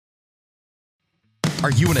Are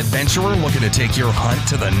you an adventurer looking to take your hunt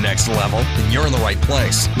to the next level? Then you're in the right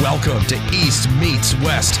place. Welcome to East Meets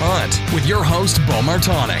West Hunt with your host, Beau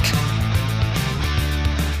Martonik.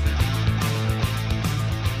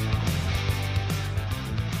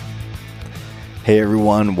 Hey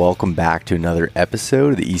everyone, welcome back to another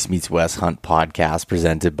episode of the East Meets West Hunt podcast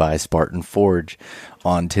presented by Spartan Forge.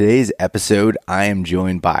 On today's episode, I am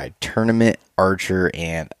joined by tournament archer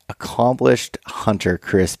and accomplished hunter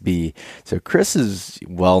Chris B. So Chris is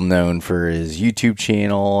well known for his YouTube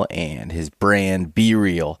channel and his brand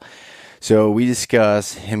BeeReal. So we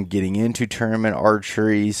discuss him getting into tournament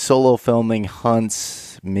archery, solo filming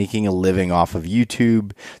hunts, making a living off of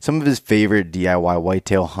YouTube, some of his favorite DIY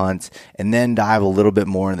whitetail hunts, and then dive a little bit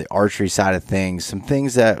more into the archery side of things. Some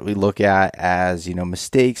things that we look at as,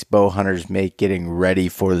 mistakes bow hunters make getting ready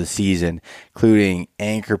for the season, including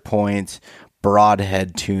anchor points,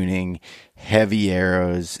 broadhead tuning, heavy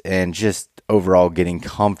arrows, and just overall getting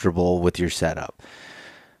comfortable with your setup.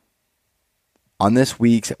 On this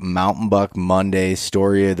week's Mountain Buck Monday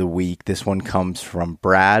story of the week, this one comes from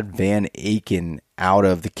Brad Van Aken out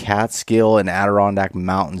of the Catskill and Adirondack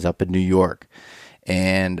Mountains up in New York.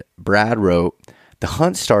 And Brad wrote, "The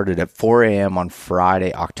hunt started at 4 a.m. on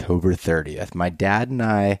Friday, October 30th. My dad and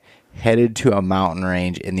I headed to a mountain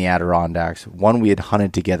range in the Adirondacks, one we had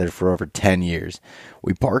hunted together for over 10 years.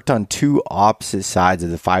 We parked on two opposite sides of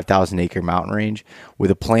the 5,000-acre mountain range with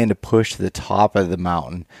a plan to push to the top of the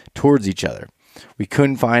mountain towards each other. We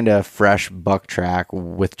couldn't find a fresh buck track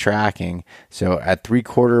with tracking, so at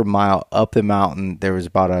 3/4 mile up the mountain, there was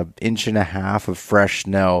about 1.5 inches of fresh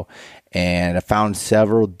snow, and I found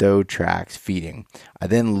several doe tracks feeding. I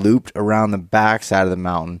then looped around the back side of the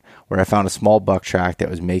mountain where I found a small buck track that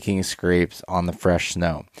was making scrapes on the fresh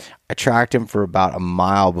snow. I tracked him for about a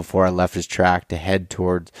mile before I left his track to head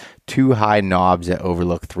towards two high knobs that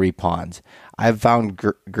overlook 3 ponds. I've found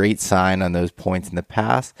great sign on those points in the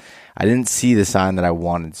past. I didn't see the sign that I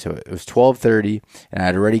wanted, so it was 12:30 and I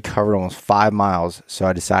had already covered almost 5 miles, so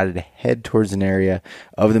I decided to head towards an area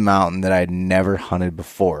of the mountain that I had never hunted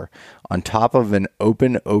before. On top of an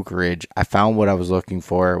open oak ridge, I found what I was looking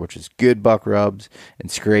for, which is good buck rubs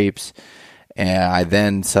and scrapes, and I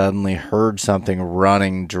then suddenly heard something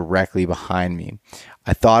running directly behind me.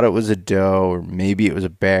 I thought it was a doe or maybe it was a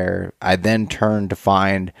bear. I then turned to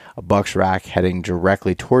find a buck's rack heading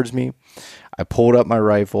directly towards me. I pulled up my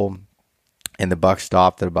rifle and the buck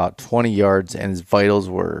stopped at about 20 yards and his vitals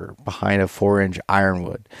were behind a 4-inch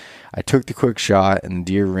ironwood. I took the quick shot and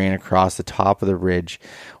the deer ran across the top of the ridge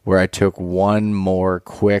where I took one more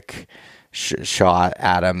quick shot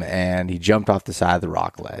at him and he jumped off the side of the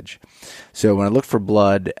rock ledge. So when I looked for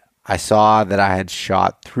blood, I saw that I had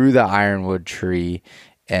shot through the ironwood tree,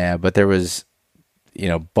 but there was,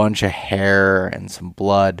 bunch of hair and some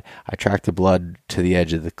blood. I tracked the blood to the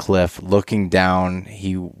edge of the cliff. Looking down,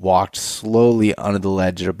 he walked slowly under the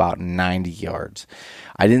ledge at about 90 yards.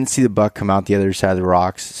 I didn't see the buck come out the other side of the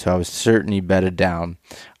rocks, so I was certain he bedded down.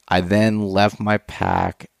 I then left my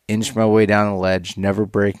pack, inched my way down the ledge, never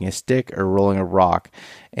breaking a stick or rolling a rock,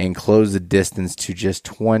 and closed the distance to just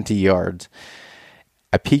 20 yards.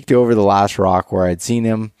 I peeked over the last rock where I'd seen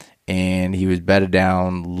him, and he was bedded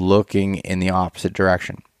down, looking in the opposite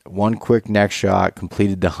direction. One quick neck shot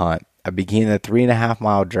completed the hunt. I began a 3.5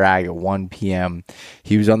 mile drag at 1 p.m.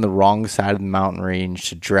 He was on the wrong side of the mountain range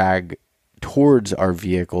to drag towards our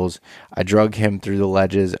vehicles. I drug him through the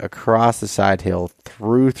ledges, across the side hill,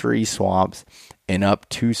 through 3 swamps, and up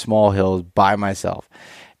 2 small hills by myself.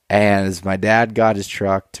 And as my dad got his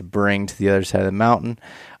truck to bring to the other side of the mountain,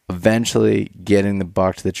 eventually getting the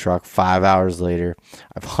buck to the truck 5 hours later.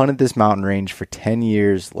 I've hunted this mountain range for 10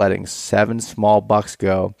 years, letting 7 small bucks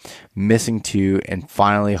go, missing 2, and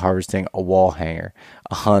finally harvesting a wall hanger,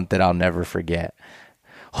 a hunt that I'll never forget.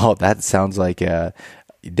 Oh, that sounds like you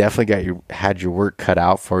definitely had your work cut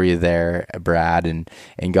out for you there, Brad, and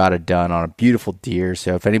got it done on a beautiful deer.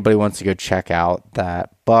 So if anybody wants to go check out that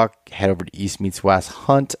buck, head over to East Meets West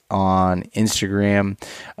Hunt on Instagram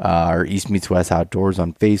or East Meets West Outdoors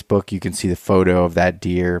on Facebook. You can see the photo of that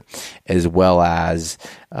deer as well as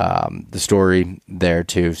the story there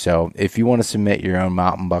too. So if you want to submit your own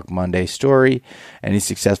Mountain Buck Monday story, any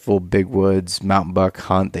successful big woods mountain buck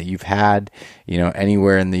hunt that you've had,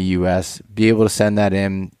 anywhere in the U.S., be able to send that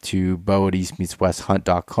in to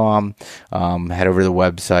beau@eastmeetswesthunt.com. Head over to the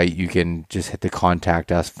website. You can just hit the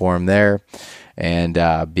contact us form there and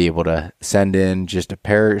be able to send in just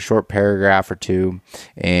a short paragraph or 2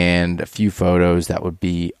 and a few photos. That would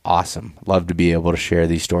be awesome. Love to be able to share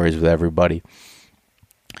these stories with everybody.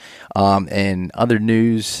 And other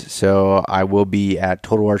news, so I will be at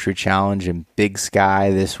Total Archery Challenge in Big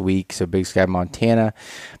Sky this week. So Big Sky, Montana.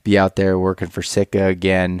 Be out there working for Sitka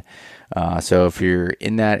again. So if you're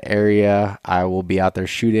in that area, I will be out there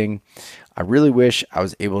shooting. I really wish I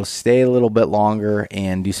was able to stay a little bit longer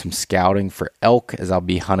and do some scouting for elk, as I'll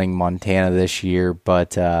be hunting Montana this year,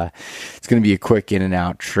 but it's going to be a quick in and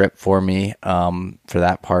out trip for me for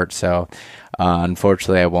that part. So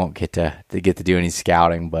unfortunately, I won't get to do any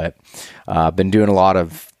scouting, but I've been doing a lot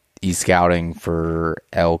of e-scouting for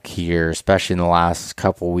elk here, especially in the last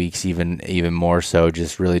couple weeks, even more so,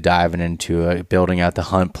 just really diving into it, building out the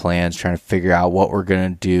hunt plans, trying to figure out what we're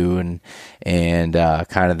going to do and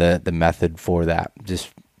kind of the method for that.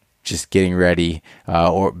 Just getting ready,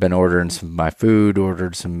 been ordering some of my food,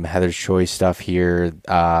 ordered some Heather's Choice stuff here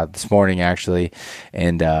this morning actually,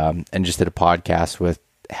 and just did a podcast with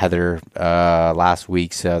Heather last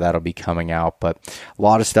week, so that'll be coming out. But a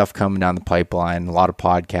lot of stuff coming down the pipeline, a lot of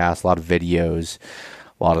podcasts, a lot of videos,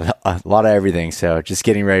 a lot of everything. So just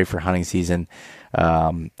getting ready for hunting season.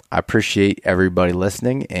 I appreciate everybody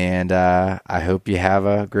listening, and I hope you have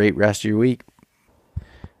a great rest of your week.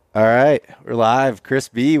 All right, we're live. Chris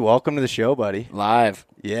B, welcome to the show, buddy. Live.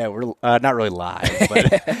 Yeah, we're not really live,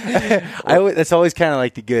 but that's always kind of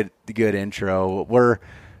like the good intro. We're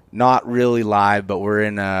not really live, but we're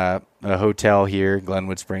in a hotel here,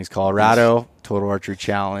 Glenwood Springs, Colorado, Total Archery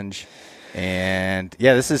Challenge. And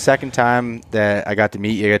yeah, this is the second time that I got to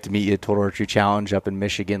meet you. I got to meet you at Total Archery Challenge up in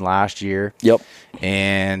Michigan last year. Yep.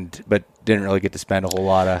 But didn't really get to spend a whole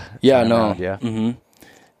lot of time around. Yeah. Mm-hmm.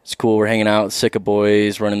 It's cool. We're hanging out, Sitka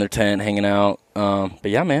boys, running their tent, hanging out.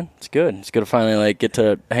 But yeah, man, it's good. It's good to finally get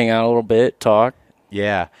to hang out a little bit, talk.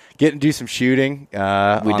 Yeah, get and do some shooting.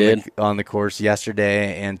 We did on the course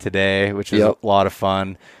yesterday and today, which was a lot of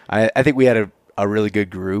fun. I think we had a really good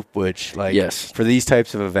group, which for these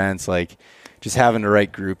types of events, just having the right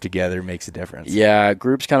group together makes a difference. Yeah,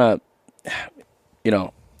 groups kind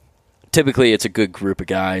of, typically it's a good group of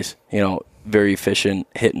guys, very efficient,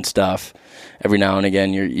 hitting stuff. Every now and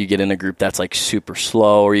again, you get in a group that's super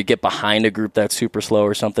slow, or you get behind a group that's super slow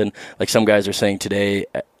or something. Like some guys are saying today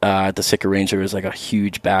at the Sitka Range, there was a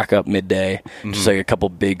huge backup midday, just a couple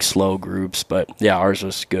big slow groups. But yeah, ours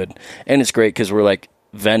was good. And it's great because we're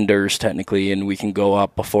vendors technically, and we can go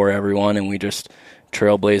up before everyone, and we just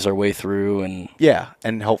trailblaze our way through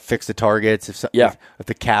and help fix the targets if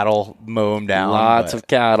the cattle mow them down. Lots of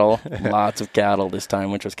cattle this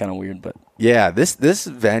time, which was kind of weird, but yeah, this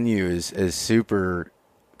venue is super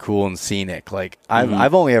cool and scenic.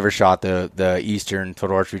 I've only ever shot the Eastern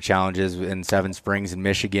Total Archery Challenges in Seven Springs in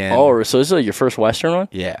Michigan. Oh, so this is your first Western one?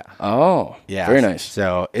 Yeah. Oh, yeah. Very nice.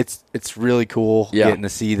 So it's really cool getting to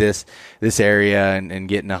see this area and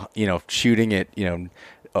getting shooting it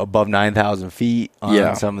above 9,000 feet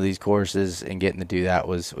on some of these courses, and getting to do that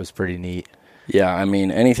was pretty neat. Yeah, I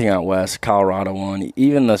mean, anything out west, Colorado one,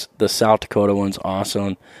 even the South Dakota one's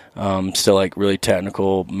awesome. Still really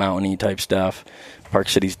technical, mountainy type stuff. Park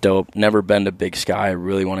City's dope. Never been to Big Sky. I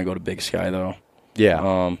really want to go to Big Sky though.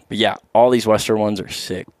 Yeah. But yeah, all these western ones are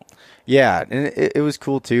sick. Yeah, and it was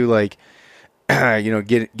cool too.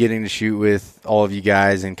 Getting to shoot with all of you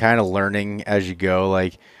guys and kind of learning as you go.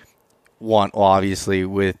 Obviously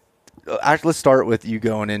let's start with you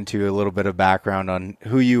going into a little bit of background on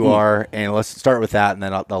who you are, and let's start with that, and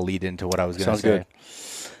then I'll lead into what I was going to say.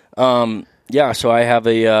 Sounds good. So I have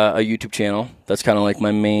a YouTube channel. That's kind of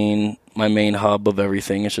my main hub of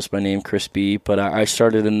everything. It's just my name, Chris B. But I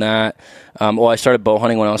started in that. I started bow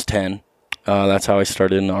hunting when I was 10. That's how I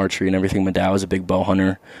started in archery and everything. My dad was a big bow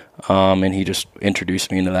hunter, and he just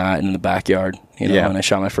introduced me into that in the backyard. And I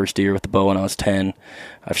shot my first deer with the bow when I was 10.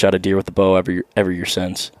 I've shot a deer with the bow every year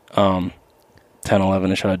since. 10,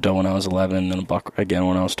 11, I shot a doe when I was 11, and a buck again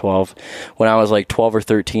when I was 12. When I was 12 or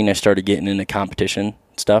 13, I started getting into competition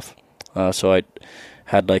stuff. So I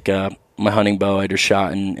had my hunting bow. I just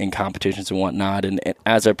shot in competitions and whatnot. And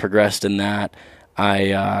as I progressed in that,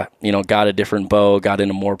 I got a different bow, got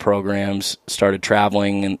into more programs, started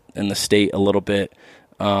traveling in the state a little bit.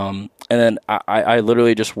 And then I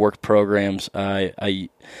literally just worked programs. I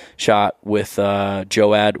shot with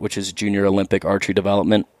JOAD, which is Junior Olympic Archery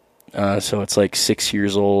Development. So it's 6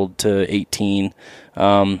 years old to 18.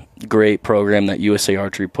 Great program that USA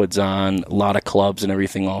Archery puts on. A lot of clubs and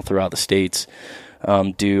everything all throughout the states.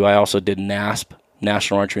 I also did NASP,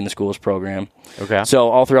 National Archery in the Schools program. Okay. So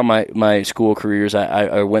all throughout my school careers,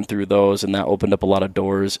 I went through those, and that opened up a lot of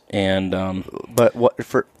doors. And but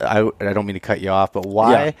I don't mean to cut you off, but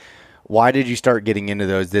why did you start getting into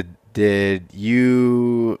those? Did did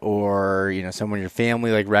you or someone in your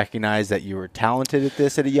family like recognize that you were talented at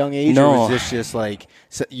this at a young age? No. Or was this just like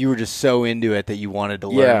you were just so into it that you wanted to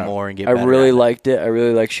learn more and get better? I really liked it. I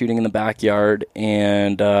really liked shooting in the backyard,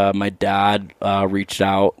 and my dad reached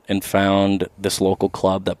out and found this local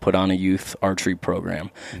club that put on a youth archery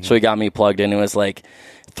program. Mm-hmm. So he got me plugged in. It was like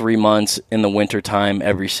 3 months in the wintertime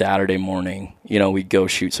every Saturday morning. We'd go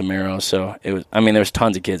shoot some arrows. So it was, there was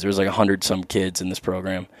tons of kids. There was like 100 some kids in this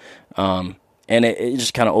program. And it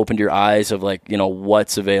just kind of opened your eyes of like,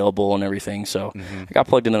 what's available and everything. So I got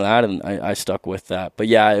plugged into that, and I stuck with that. But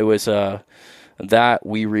yeah, it was that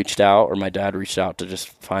we reached out, or my dad reached out to just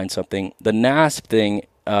find something. The NASP thing,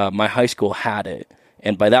 my high school had it.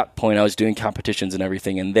 And by that point, I was doing competitions and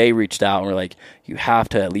everything, and they reached out and were like, you have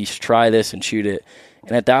to at least try this and shoot it.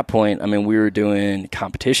 And at that point, we were doing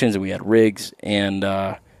competitions, and we had rigs, and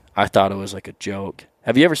I thought it was like a joke.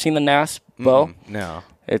 Have you ever seen the NASP bow? No.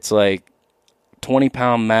 It's like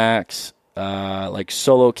 20-pound max, like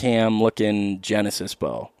solo cam looking Genesis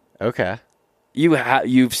bow. Okay.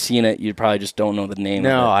 You've seen it. You probably just don't know the name.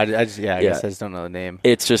 No, of it. I guess I just don't know the name.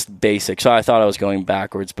 It's just basic. So I thought I was going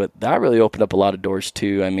backwards, but that really opened up a lot of doors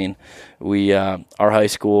too. We our high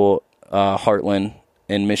school, Heartland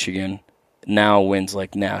in Michigan, now wins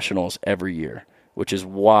like nationals every year, which is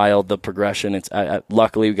wild. The progression. I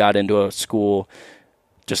luckily we got into a school,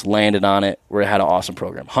 just landed on it, where it had an awesome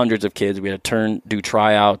program. Hundreds of kids. We had to do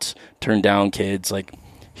tryouts, turn down kids, like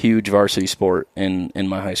huge varsity sport in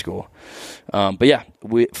my high school. But yeah,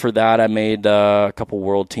 for that I made a couple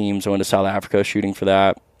world teams. I went to South Africa shooting for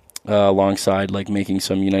that, alongside like making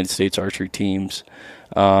some United States archery teams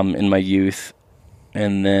in my youth.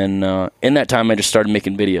 And then in that time I just started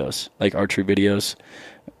making videos, like archery videos.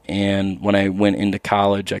 And when I went into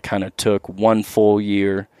college, I kind of took 1 full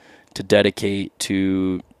year to dedicate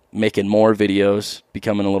to making more videos,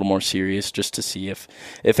 becoming a little more serious, just to see if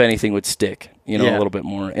anything would stick, a little bit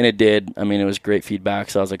more. And it did. It was great feedback.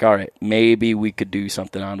 So I was like, all right, maybe we could do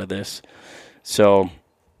something out of this. So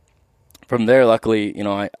from there, luckily,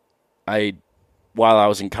 I while I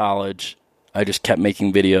was in college, I just kept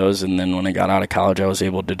making videos. And then when I got out of college, I was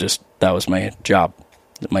able to that was my job,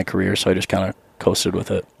 my career. So I just kind of coasted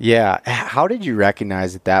with it. Yeah. How did you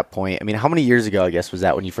recognize at that point? How many years ago, I guess, was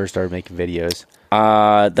that when you first started making videos?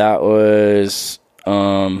 That was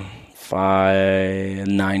 9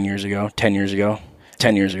 years ago, 10 years ago.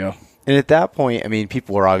 And at that point,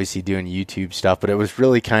 people were obviously doing YouTube stuff, but it was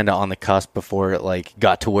really kind of on the cusp before it like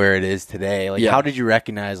got to where it is today. Like, how did you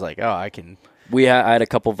recognize like, oh, I can? I had a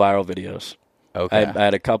couple viral videos. Okay. I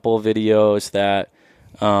had a couple of videos that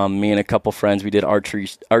me and a couple friends, we did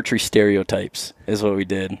archery stereotypes is what we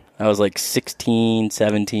did. I was like 16,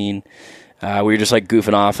 17. We were just like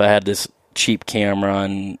goofing off. I had this cheap camera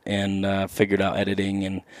and figured out editing.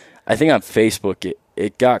 And I think on Facebook,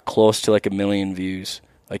 it got close to like 1 million views.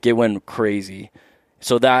 Like it went crazy.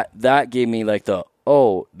 So that gave me like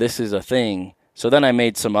this is a thing. So then I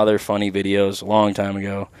made some other funny videos a long time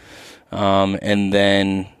ago. And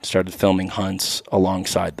then started filming hunts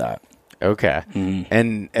alongside that. Okay. Mm-hmm.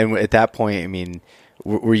 And at that point,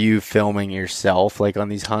 were you filming yourself like on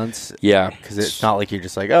these hunts? Yeah. Because it's not like you're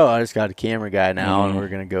just like, oh, I just got a camera guy now and we're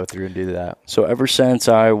going to go through and do that. So ever since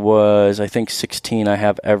I was, I think 16, I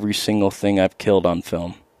have every single thing I've killed on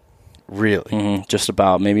film. Really? Mm-hmm. Just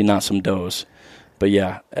about. Maybe not some does. But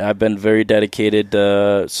yeah, I've been very dedicated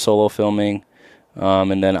to solo filming.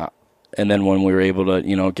 And then when we were able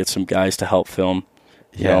to, get some guys to help film,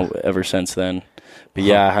 ever since then. But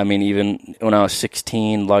yeah, even when I was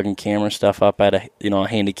 16, lugging camera stuff up, I had a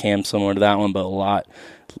handy cam similar to that one, but a lot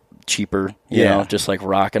cheaper, you know, just like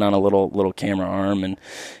rocking on a little camera arm. And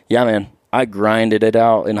yeah, man, I grinded it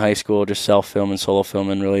out in high school, just self-film and solo film,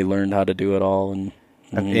 and really learned how to do it all. And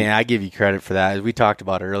yeah, I give you credit for that. As we talked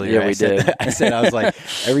about earlier. Yeah, we did. I was like,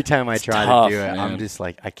 every time I try to do it, man. I'm just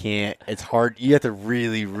like, I can't. It's hard. You have to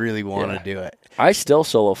really, really want to do it. I still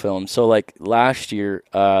solo film. So like last year,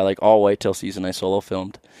 like all whitetail season, I solo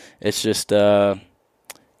filmed. It's just,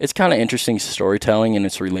 it's kind of interesting storytelling, and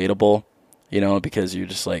it's relatable, because you're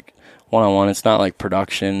just like one-on-one. It's not like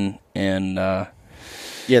production and. Yeah,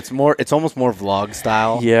 it's almost more vlog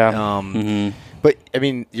style. Yeah. But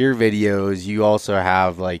your videos, you also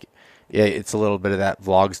have like, it's a little bit of that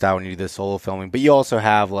vlog style when you do the solo filming, but you also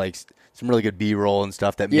have like some really good B-roll and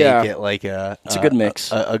stuff that make it like it's a good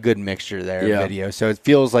mix, a good mixture there of video. So it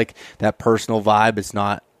feels like that personal vibe. It's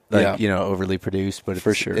not like overly produced, but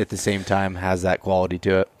for sure at the same time has that quality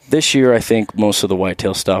to it. This year, I think most of the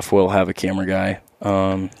whitetail stuff will have a camera guy.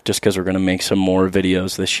 Just because we're going to make some more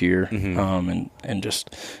videos this year, and just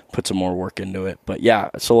put some more work into it. But yeah,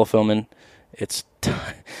 solo filming it's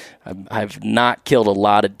I've not killed a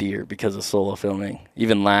lot of deer because of solo filming.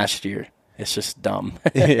 Even last year, it's just dumb.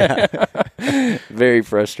 Yeah. Very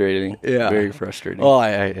frustrating. Yeah. Very frustrating. Well,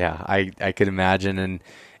 I could imagine,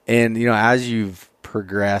 and you know, as you've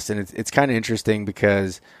progressed, and it's kind of interesting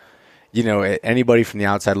because, you know, anybody from the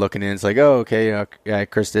outside looking in, it's like, oh, okay, you know, yeah,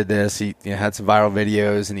 Chris did this. He had some viral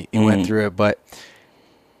videos, and he went through it, but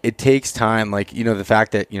it takes time. Like, you know, the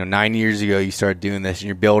fact that, you know, 9 years ago you started doing this and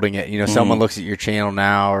you're building it. You know, someone looks at your channel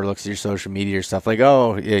now or looks at your social media or stuff like,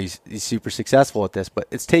 oh, yeah, he's super successful at this. But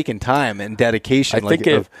it's taken time and dedication. I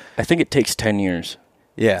think it takes 10 years.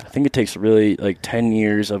 Yeah, I think it takes really like 10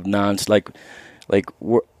 years of like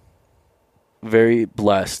we're very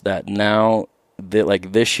blessed that now that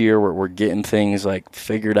like this year we're getting things like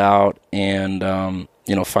figured out and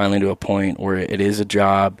you know, finally to a point where it is a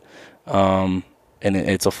job. And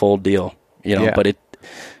it's a full deal, you know, but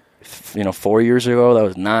you know, 4 years ago, that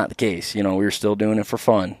was not the case. You know, we were still doing it for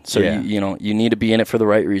fun. So, you know, you need to be in it for the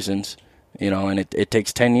right reasons, you know, and it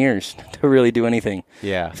takes 10 years to really do anything.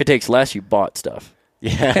 Yeah. If it takes less, you bought stuff.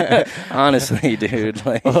 Yeah. Honestly, dude.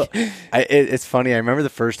 Like, well, it's funny. I remember the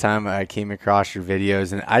first time I came across your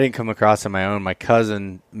videos, and I didn't come across on my own. My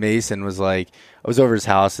cousin Mason was like, I was over his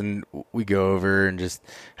house, and we go over and just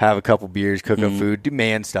have a couple beers, cook up food, do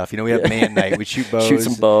man stuff. You know, we have man night. We shoot bows. Shoot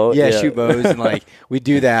some bow. Yeah, shoot bows. And like, we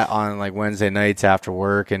do that on like Wednesday nights after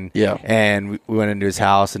work. And and we went into his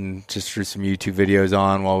house and just threw some YouTube videos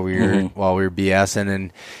on while we were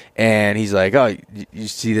BSing. And he's like, oh, you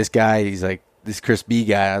see this guy? He's like, this Chris B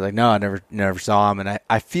guy. I was like, no, I never saw him. And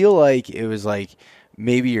I feel like it was like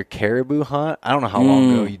maybe your caribou hunt. I don't know how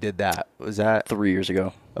long ago you did that. Was that 3 years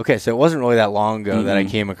ago? Okay, so it wasn't really that long ago that I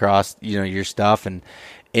came across, you know, your stuff, and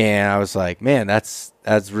I was like, man, that's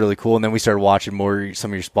really cool. And then we started watching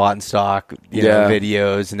some of your spot and stock, you know,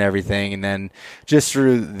 videos and everything, and then just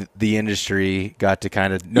through the industry, got to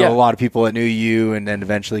kind of know a lot of people that knew you, and then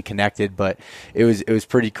eventually connected. But it was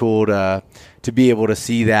pretty cool to be able to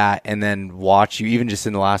see that and then watch you, even just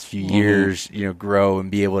in the last few years, you know, grow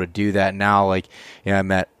and be able to do that. Now, like, you know, I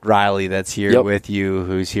met Riley that's here with you,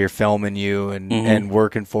 who's here filming you and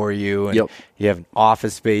working for you. And you have an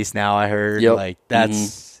office space now, I heard. Like,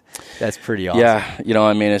 that's pretty awesome. Yeah. You know,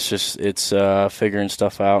 I mean, it's figuring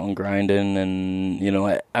stuff out and grinding and, you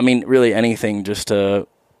know, I mean, really anything just to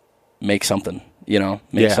make something, you know,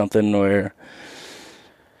 something where,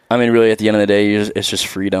 I mean, really, at the end of the day, it's just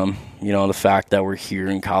freedom. You know, the fact that we're here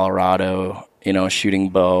in Colorado, you know, shooting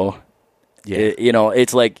bow. You know,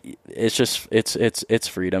 it's like it's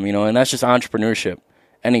freedom. You know, and that's just entrepreneurship.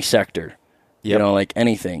 Any sector, you know, like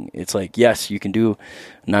anything. It's like, yes, you can do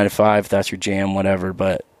 9 to 5. That's your jam, whatever.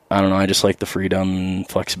 But I don't know. I just like the freedom and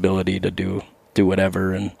flexibility to do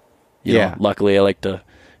whatever. And you know, luckily, I like to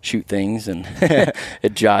shoot things, and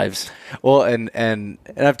it jives. Well, and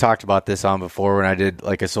I've talked about this on before when I did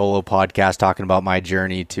like a solo podcast talking about my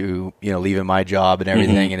journey to, you know, leaving my job and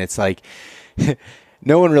everything. And it's like,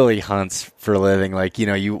 no one really hunts for a living. Like, you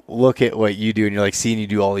know, you look at what you do and you're like seeing you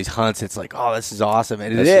do all these hunts. It's like, oh, this is awesome.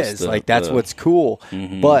 And that's what's cool.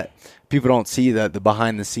 But people don't see the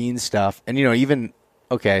behind the scenes stuff. And, you know, even,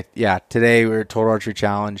 okay, yeah, today we're at Total Archery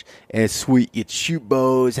Challenge, and it's sweet. You get to shoot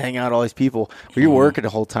bows, hang out with all these people. But you're working the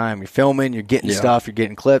whole time. You're filming, you're getting stuff, you're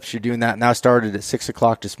getting clips, you're doing that. Now started at 6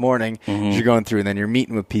 o'clock this morning. You're going through, and then you're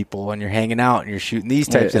meeting with people, and you're hanging out, and you're shooting these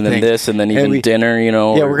types of things. And then this, and then even dinner, you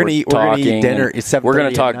know. Yeah, we're going to eat dinner. It's 7:30 We're going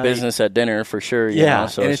to talk business at dinner for sure. You know?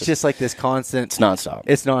 So and it's just like this constant. It's nonstop.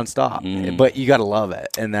 It's nonstop. But you got to love it,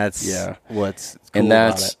 and that's what's cool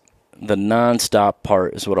about it. The nonstop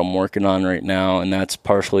part is what I'm working on right now, and that's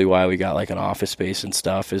partially why we got like an office space and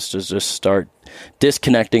stuff, is to just start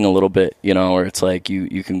disconnecting a little bit, you know, where it's like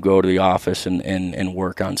you can go to the office and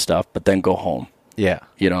work on stuff, but then go home. Yeah.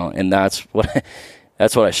 You know, and that's what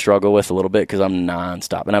I struggle with a little bit, because I'm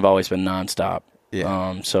nonstop, and I've always been nonstop.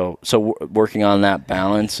 Yeah. So working on that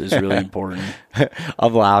balance is really important.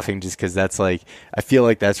 I'm laughing just because that's like, I feel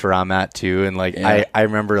like that's where I'm at too. And like, I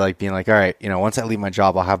remember like being like, all right, you know, once I leave my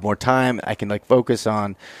job, I'll have more time. I can like focus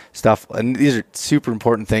on stuff. And these are super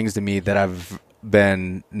important things to me that I've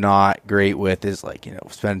been not great with, is like, you know,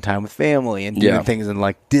 spending time with family and doing things and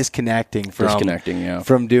like disconnecting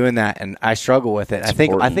from doing that. And I struggle with it. I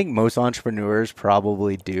think most entrepreneurs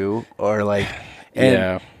probably do, or like,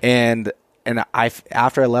 and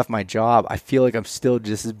after I left my job, I feel like I'm still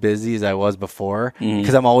just as busy as I was before,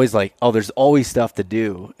 because I'm always like, oh, there's always stuff to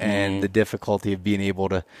do, and the difficulty of being able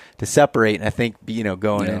to separate. And I think, you know,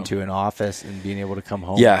 going into an office and being able to come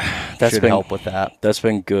home should help with that. That's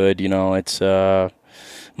been good. You know, it's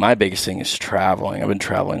my biggest thing is traveling. I've been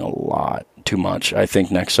traveling a lot, too much. I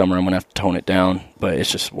think next summer I'm going to have to tone it down. But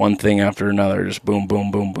it's just one thing after another, just boom,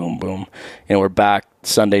 boom, boom, boom, boom. We're back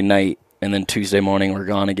Sunday night, and then Tuesday morning we're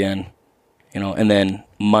gone again. And then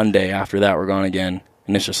Monday after that we're gone again.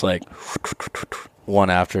 And it's just like one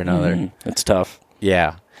after another. Mm-hmm. It's tough.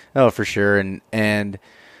 Yeah. Oh, for sure. And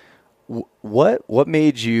what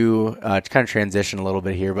made you to kind of transition a little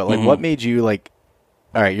bit here, but like what made you like,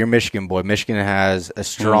 all right, you're a Michigan boy. Michigan has a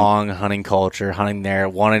strong hunting culture, hunting there,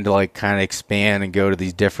 wanting to like kind of expand and go to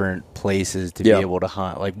these different places to be able to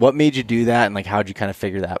hunt. Like what made you do that, and like how'd you kind of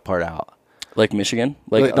figure that part out? Like Michigan?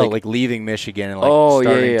 Like leaving Michigan and like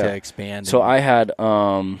starting to expand. So I had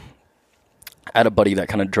a buddy that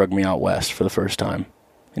kind of drugged me out west for the first time,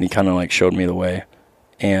 and he kind of like showed me the way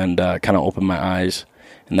and kind of opened my eyes.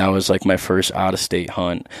 And that was like my first out-of-state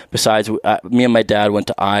hunt. Besides, me and my dad went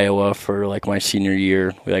to Iowa for like my senior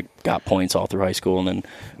year. We like got points all through high school and then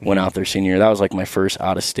went out there senior year. That was like my first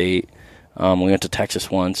out-of-state. We went to Texas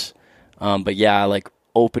once. But yeah, like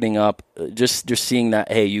opening up, just seeing that,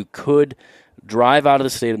 hey, you could drive out of the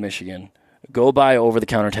state of Michigan, go buy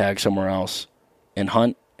over-the-counter tag somewhere else and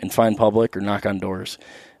hunt and find public or knock on doors.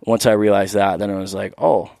 Once I realized that, then I was like,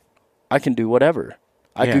 oh, I can do whatever.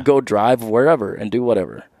 I could go drive wherever and do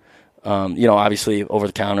whatever. Obviously over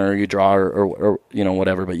the counter, you draw or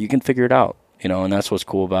whatever, but you can figure it out, and that's what's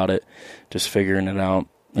cool about it. Just figuring it out.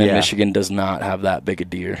 And Michigan does not have that big a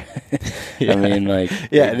deer. I mean, like,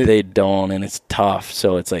 they don't, and it's tough.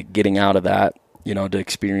 So it's like getting out of that, to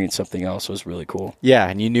experience something else was really cool. Yeah,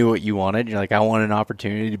 and you knew what you wanted. You're like, I want an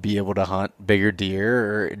opportunity to be able to hunt bigger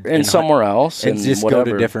deer and somewhere else. And just whatever.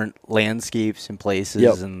 Go to different landscapes and places.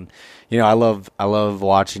 Yep. And, I love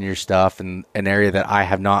watching your stuff. And an area that I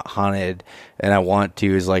have not hunted and I want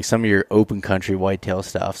to is like some of your open country whitetail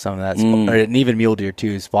stuff. Some of that's, and even mule deer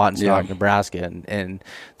too, spot and stock, Nebraska and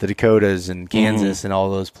the Dakotas and Kansas and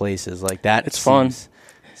all those places like that. It's fun.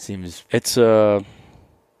 It's,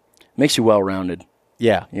 makes you well-rounded.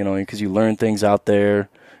 Yeah. Because you learn things out there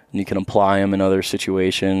and you can apply them in other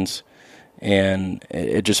situations, and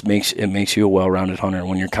it just makes you a well-rounded hunter.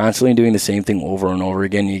 When you're constantly doing the same thing over and over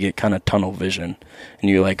again, you get kind of tunnel vision, and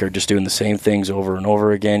you like are just doing the same things over and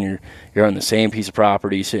over again. You're on the same piece of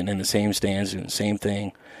property, sitting in the same stands, doing the same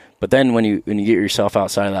thing. But then when you get yourself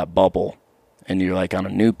outside of that bubble and you're like on a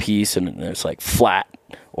new piece and it's like flat,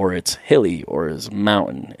 or it's hilly, or it's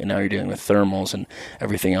mountain, and now you're dealing with thermals and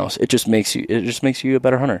everything else. It just makes you a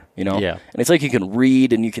better hunter, Yeah. And it's like you can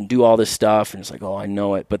read and you can do all this stuff, and it's like, oh, I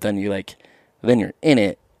know it. But then then you're in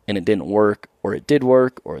it, and it didn't work, or it did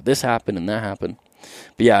work, or this happened and that happened.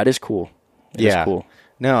 But yeah, it is cool. It is cool.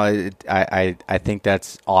 No, I think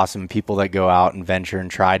that's awesome. People that go out and venture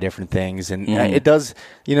and try different things, and it does.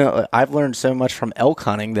 I've learned so much from elk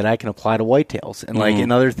hunting that I can apply to whitetails, and like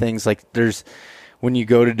in other things, like there's. When you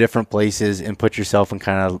go to different places and put yourself in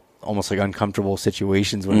kind of almost like uncomfortable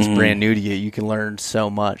situations when it's brand new to you, you can learn so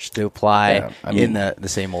much to apply in the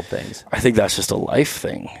same old things. I think that's just a life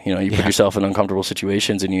thing. You put yourself in uncomfortable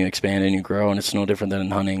situations and you expand and you grow, and it's no different than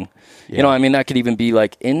in hunting. Yeah. That could even be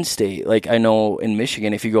like in-state. Like I know in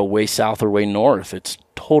Michigan, if you go way south or way north, it's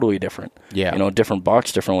totally different. Yeah. Different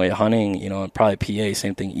bucks, different way of hunting. Probably PA,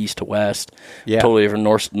 same thing, east to west. Yeah. Totally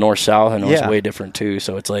different north-south. I know it's way different too.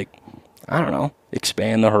 So it's like, I don't know,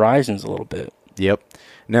 expand the horizons a little bit. Yep.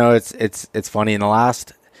 No, it's funny. I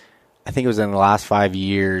think it was in the last 5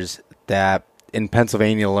 years that in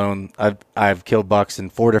Pennsylvania alone, I've killed bucks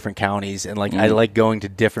in 4 different counties, and like I like going to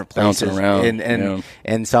different places. Bouncing around,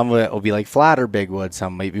 and some of it will be like flatter big woods,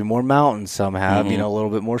 some might be more mountains, some have a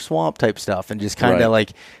little bit more swamp type stuff, and just kind of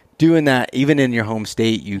like doing that. Even in your home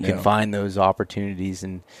state, you can find those opportunities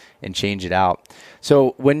and change it out.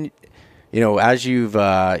 So when as you've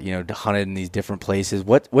hunted in these different places,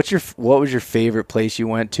 what was your favorite place you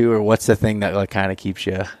went to, or what's the thing that like kind of keeps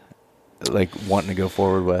you like wanting to go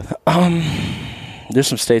forward with? There's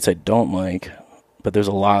some states I don't like, but there's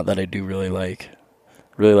a lot that I do really like.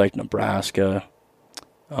 Really like Nebraska.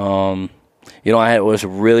 I was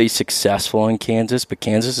really successful in Kansas, but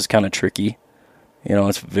Kansas is kind of tricky.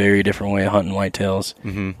 It's a very different way of hunting whitetails.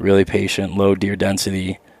 Really patient, low deer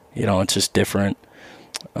density. It's just different.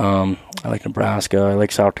 I like Nebraska. I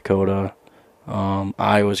like South Dakota.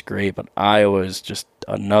 Iowa's great, but Iowa's just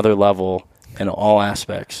another level in all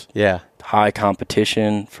aspects. Yeah. High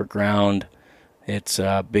competition for ground. It's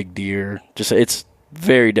big deer. It's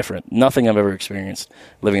very different. Nothing I've ever experienced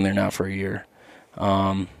living there now for a year.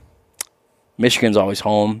 Michigan's always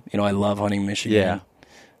home. I love hunting Michigan.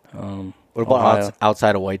 Yeah. What about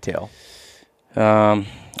outside of whitetail?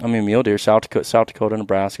 Mule deer, South Dakota,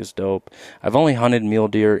 Nebraska's dope. I've only hunted mule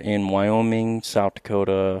deer in Wyoming, South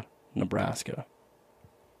Dakota, Nebraska.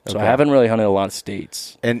 So I haven't really hunted a lot of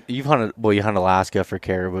states. And you hunt Alaska for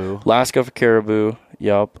caribou. Alaska for caribou,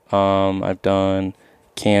 yup. I've done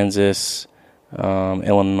Kansas,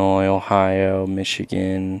 Illinois, Ohio,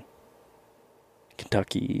 Michigan,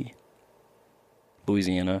 Kentucky,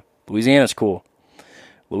 Louisiana. Louisiana's cool.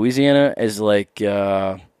 Louisiana is like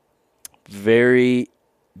very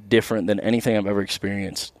different than anything I've ever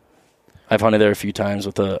experienced. I've hunted there a few times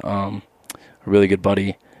with a really good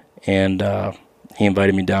buddy, and he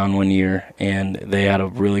invited me down one year, and they had a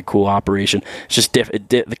really cool operation. It's just different.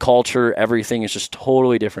 The culture, everything is just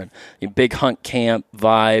totally different. Big hunt camp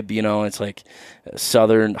vibe, it's like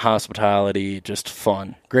southern hospitality, just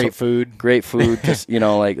fun. Great food. Just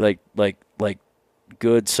like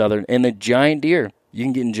good southern, and the giant deer. You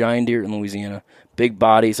can get giant deer in Louisiana. Big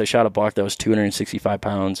bodies. I shot a buck that was 265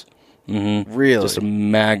 pounds. Mm-hmm. Really? Just a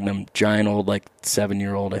magnum, giant old,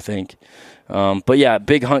 7-year-old, I think. But yeah,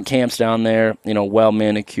 big hunt camps down there, well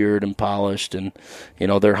manicured and polished, and,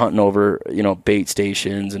 they're hunting over, bait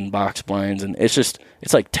stations and box blinds, and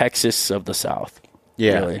it's like Texas of the South.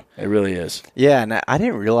 Yeah. Really. It really is. Yeah, and I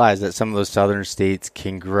didn't realize that some of those southern states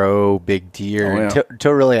can grow big deer. Oh, yeah.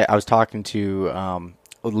 Until really, I was talking to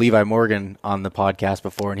Levi Morgan on the podcast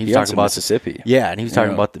before, and he was talking about Mississippi. Yeah, and he was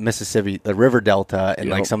talking about the Mississippi, the river delta,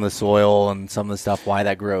 and some of the soil and some of the stuff, why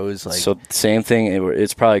that grows. So same thing.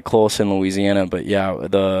 It's probably close in Louisiana, but yeah,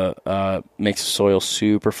 the makes the soil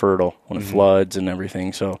super fertile when it floods and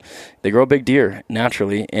everything. So they grow big deer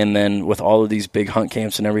naturally, and then with all of these big hunt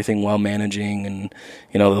camps and everything, well managing, and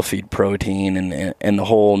they'll feed protein and the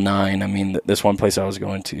whole nine. I mean, this one place I was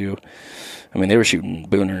going to, they were shooting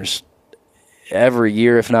booners every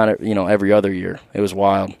year, if not, every other year. It was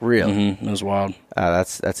wild. Really? Mm-hmm. It was wild.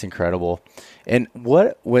 That's incredible. And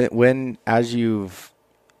when as you've,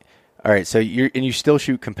 all right, so you still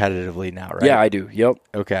shoot competitively now, right? Yeah, I do. Yep.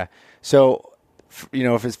 Okay. So,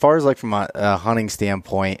 if as far as from a hunting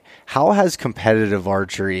standpoint, how has competitive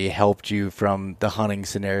archery helped you from the hunting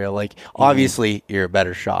scenario? Obviously you're a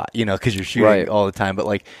better shot, because you're shooting all the time,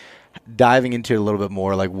 but diving into it a little bit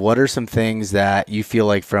more, what are some things that you feel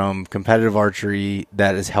like from competitive archery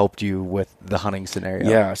that has helped you with the hunting scenario?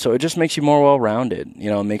 Yeah, so it just makes you more well-rounded.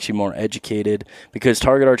 It makes you more educated, because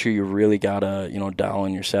target archery, you really gotta, dial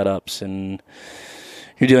in your setups, and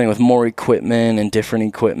you're dealing with more equipment and different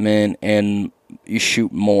equipment, and you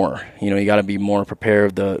shoot more. You got to be more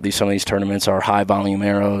prepared. Some of these tournaments are high volume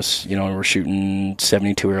arrows. We're shooting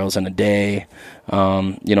 72 arrows in a day,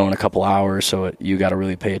 in a couple hours. So you got to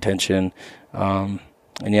really pay attention. And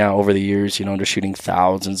yeah, over the years, just shooting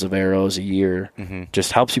thousands of arrows a year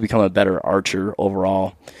just helps you become a better archer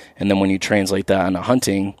overall. And then when you translate that into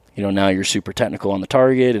hunting, now you're super technical on the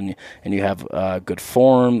target, and you have good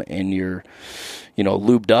form, and you're,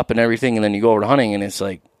 lubed up and everything. And then you go over to hunting, and it's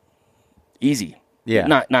easy. Yeah.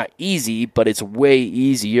 Not easy, but it's way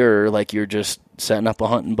easier. You're just setting up a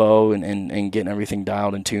hunting bow and getting everything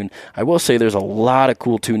dialed and tuned. I will say there's a lot of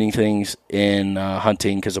cool tuning things in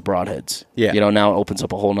hunting because of broadheads. Yeah. Now it opens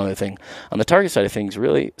up a whole nother thing. On the target side of things,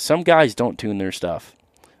 really, some guys don't tune their stuff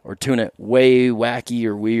or tune it way wacky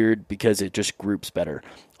or weird because it just groups better.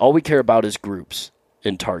 All we care about is groups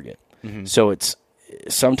in target. So it's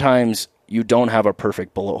sometimes you don't have a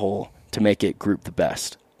perfect bullet hole to make it group the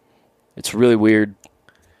best. It's really weird.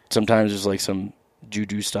 Sometimes there's some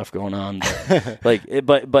juju stuff going on, but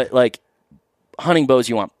hunting bows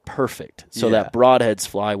you want perfect, so that broadheads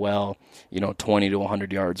fly well, 20 to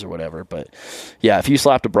 100 yards or whatever. But yeah, if you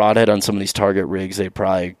slapped a broadhead on some of these target rigs, they'd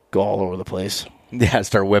probably go all over the place. Yeah,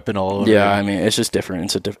 start whipping all over. Yeah, it's just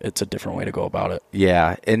different. It's a different way to go about it.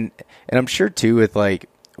 Yeah, and I'm sure too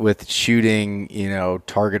with shooting,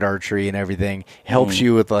 target archery and everything helps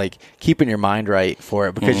you with keeping your mind right for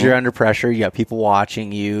it, because you're under pressure. You got people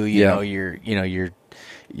watching you.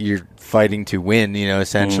 You're fighting to win.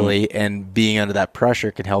 Essentially, and being under that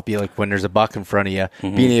pressure can help you. When there's a buck in front of you,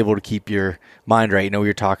 being able to keep your mind right. We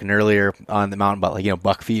were talking earlier on the mountain about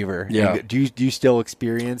buck fever. Yeah. Do you still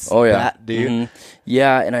experience that? Do you?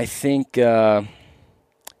 Yeah, and I think.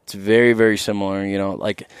 It's very, very similar,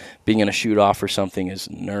 being in a shoot-off or something is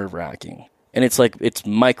nerve-wracking. And it's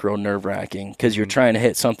micro nerve-wracking because you're trying to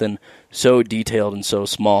hit something so detailed and so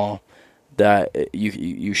small that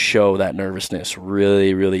you show that nervousness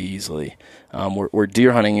really, really easily. We're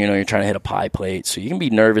deer hunting, you're trying to hit a pie plate, so you can be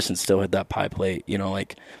nervous and still hit that pie plate,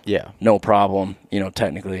 no problem,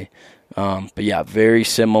 technically. But yeah, very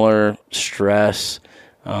similar stress,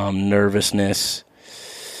 nervousness.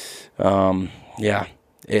 Yeah.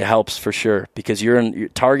 It helps for sure, because you're in your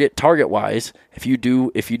target wise. If you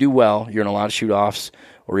do well, you're in a lot of shoot offs,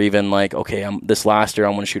 or even this last year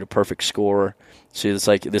I'm going to shoot a perfect score, So it's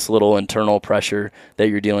like this little internal pressure that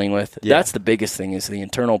you're dealing with. Yeah. That's the biggest thing, is the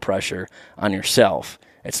internal pressure on yourself.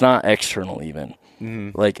 It's not external even.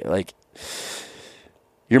 Like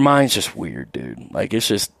your mind's just weird, dude. Like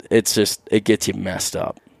it gets you messed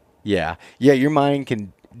up. Yeah. Your mind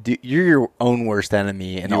can do, you're your own worst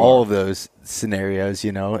enemy in all of those scenarios,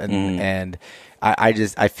 and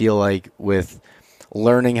I feel like with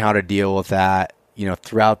learning how to deal with that,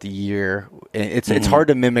 throughout the year, it's hard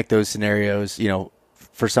to mimic those scenarios,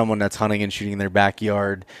 for someone that's hunting and shooting in their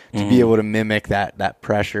backyard to be able to mimic that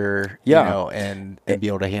pressure, and be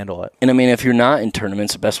able to handle it. And I mean, if you're not in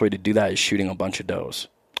tournaments, the best way to do that is shooting a bunch of does,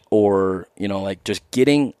 or, like just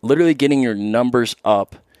literally getting your numbers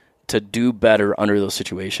up to do better under those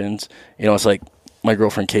situations. It's like my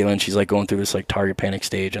girlfriend Caitlin, she's like going through this like target panic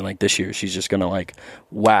stage, and like this year she's just gonna like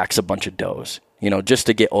wax a bunch of does, just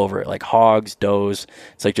to get over it, like hogs, does.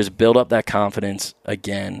 It's like just build up that confidence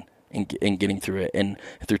again in getting through it. And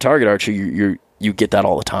through target archery, you get that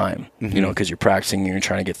all the time, because you're practicing and you're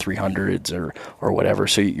trying to get 300s or whatever.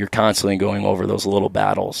 So you're constantly going over those little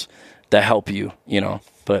battles that help you,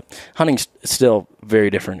 But hunting's still very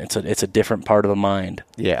different. It's a different part of the mind.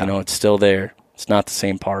 Yeah. It's still there. It's not the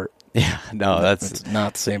same part. Yeah, no, it's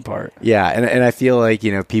not the same part. Yeah, and I feel like,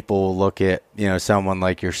 people look at, someone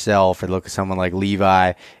like yourself, or look at someone like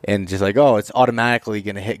Levi, and just like, oh, it's automatically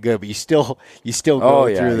going to hit good, but you still go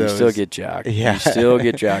through those. You still get jacked. Yeah. You still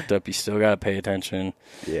get jacked up. You still got to pay attention.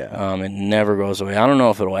 Yeah. It never goes away. I don't know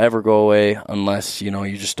if it'll ever go away unless,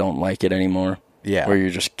 you just don't like it anymore. Yeah. Where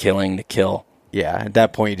you're just killing to kill. Yeah, at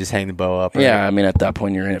that point, you just hang the bow up. Right? Yeah, I mean, at that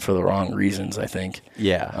point, you're in it for the wrong reasons, I think.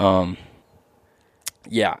 Yeah.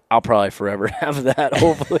 Yeah, I'll probably forever have that,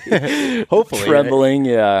 hopefully. Hopefully. Trembling,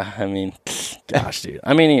 right? Yeah. I mean, gosh, dude.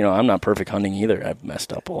 I mean, I'm not perfect hunting either. I've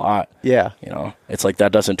messed up a lot. Yeah. It's like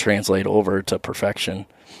that doesn't translate over to perfection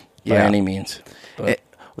by any means. But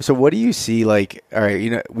so what do you see, like, all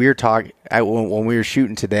right, we were talking, when we were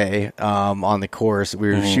shooting today on the course, we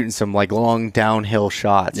were shooting some, like, long downhill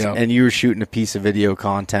shots, and you were shooting a piece of video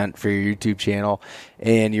content for your YouTube channel,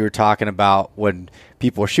 and you were talking about when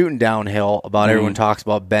people are shooting downhill, about everyone talks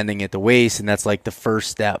about bending at the waist, and that's, like, the first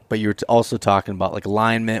step, but you were also talking about, like,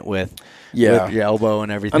 alignment with your elbow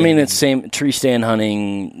and everything. I mean, it's same tree stand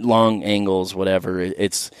hunting, long angles, whatever.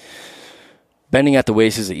 It's bending at the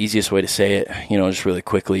waist is the easiest way to say it, just really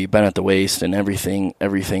quickly. You bend at the waist and everything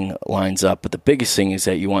lines up. But the biggest thing is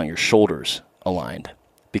that you want your shoulders aligned.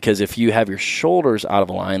 Because if you have your shoulders out of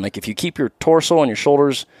line, like if you keep your torso and your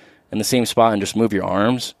shoulders in the same spot and just move your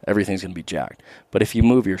arms, everything's going to be jacked. But if you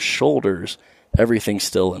move your shoulders, everything's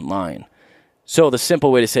still in line. So the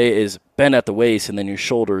simple way to say it is bend at the waist, and then your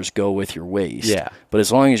shoulders go with your waist. Yeah. But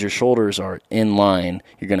as long as your shoulders are in line,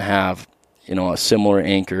 you're going to have, a similar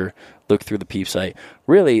anchor. Look through the peep sight.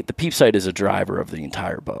 Really, the peep sight is a driver of the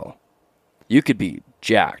entire bow. You could be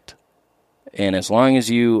jacked, and as long as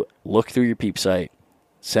you look through your peep sight,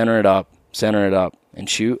 center it up, and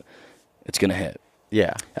shoot, it's going to hit.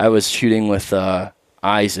 Yeah. I was shooting with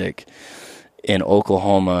Isaac in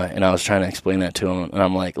Oklahoma, and I was trying to explain that to him, and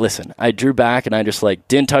I'm like, listen, I drew back, and I just, like,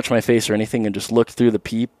 didn't touch my face or anything, and just looked through the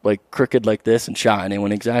peep, like, crooked like this, and shot, and it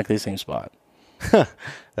went exactly the same spot.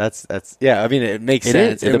 That's I mean, it makes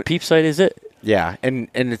sense. The peep sight is it. Yeah, and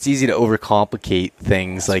it's easy to overcomplicate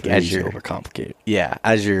things, like as you're overcomplicate. Yeah,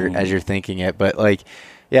 as you're thinking it, but like,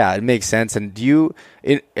 yeah, it makes sense. And do you?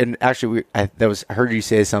 And actually, I heard you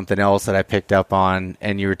say something else that I picked up on,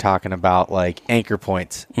 and you were talking about like anchor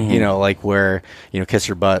points. Like where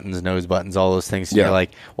kisser buttons, nose buttons, all those things. And you're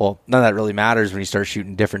like, well, none of that really matters when you start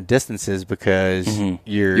shooting different distances because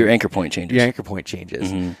your anchor point changes. Your anchor point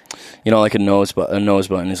changes. Like a nose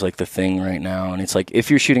button is like the thing right now, and it's like if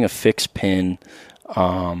you're shooting a fixed pin,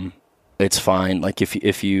 it's fine. Like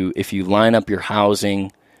if you line up your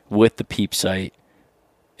housing with the peep sight,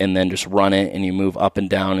 and then just run it, and you move up and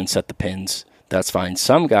down and set the pins, that's fine.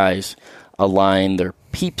 Some guys align their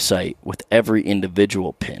peep sight with every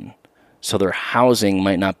individual pin, so their housing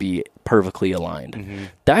might not be perfectly aligned.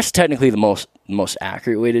 That's technically the most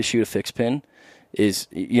accurate way to shoot a fixed pin. Is,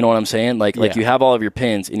 you know what I'm saying? Like you have all of your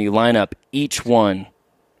pins, and you line up each one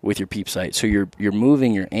with your peep sight, so you're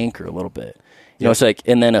moving your anchor a little bit. It's like,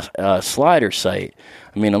 and then a slider sight.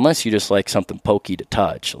 I mean, unless you just like something pokey to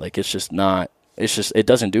touch, like it's just not. It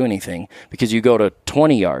doesn't do anything, because you go to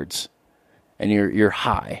 20 yards and you're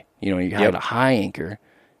high. You have a high anchor,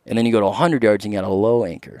 and then you go to 100 yards and you got a low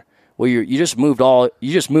anchor. Well, you just moved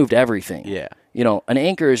everything. Yeah. An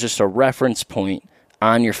anchor is just a reference point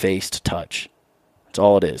on your face to touch. That's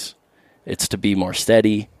all it is. It's to be more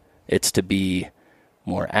steady. It's to be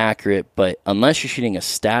more accurate. But unless you're shooting a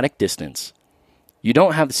static distance, you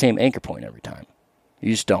don't have the same anchor point every time.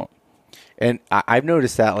 You just don't. And I've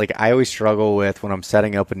noticed that, like, I always struggle with when I'm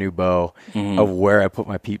setting up a new bow of where I put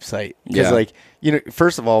my peep sight. Because, like, you know,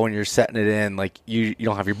 first of all, when you're setting it in, like, you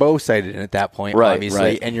don't have your bow sighted in at that point,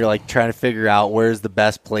 obviously. And you're, like, trying to figure out where's the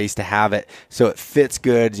best place to have it so it fits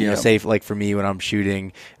good. You know, say, like, for me, when I'm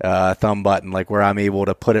shooting thumb button, like, where I'm able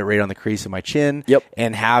to put it right on the crease of my chin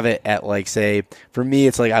and have it at, like, say, for me,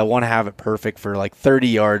 it's like I want to have it perfect for, like, 30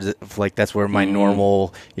 yards. Like, that's where my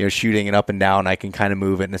normal, you know, shooting it up and down, I can kind of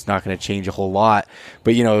move it, and it's not going to change a whole lot.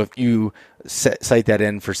 But, you know, if you sight that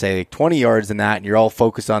in for, say, like 20 yards in that, and you're all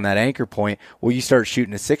focused on that anchor point, well, you start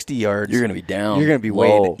shooting at 60 yards, you're going to be down. You're going to be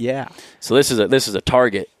low. weighted. So this is a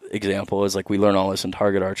target example. Is like we learn all this in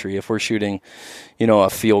target archery. If we're shooting, you know, a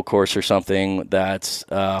field course or something that's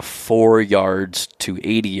 4 yards to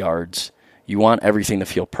 80 yards, you want everything to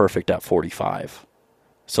feel perfect at 45.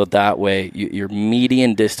 So that way, your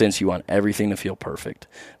median distance, you want everything to feel perfect.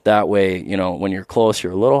 That way, you know, when you're close,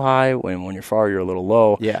 you're a little high. When you're far, you're a little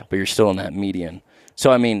low. But you're still in that median. So,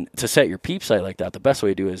 I mean, to set your peep sight like that, the best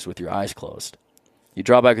way to do it is with your eyes closed. You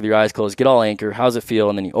draw back with your eyes closed, get all anchor. How's it feel?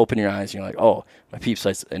 And then you open your eyes, and you're like, oh, my peep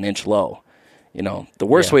sight's an inch low. You know, the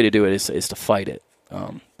worst way to do it is to fight it.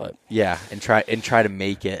 But and try to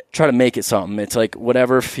make it. Try to make it something. It's like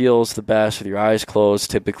whatever feels the best with your eyes closed.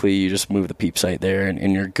 Typically, you just move the peep sight there,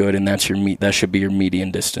 and you're good. And that's that should be your median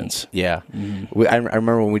distance. I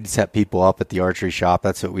remember when we'd set people up at the archery shop.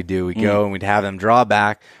 That's what we do. We go and we'd have them draw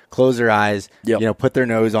back, close their eyes, you know, put their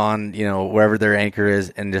nose on, you know, wherever their anchor is,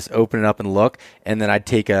 and just open it up and look. And then I'd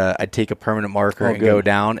take a permanent marker and go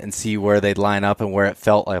down and see where they'd line up and where it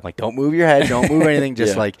felt like. I'm like, don't move your head, don't move anything,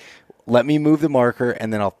 just like. Let me move the marker,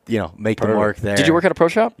 and then I'll, you know, make the mark there. Did you work at a pro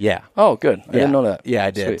shop? Yeah. Oh, good. I didn't know that. Yeah,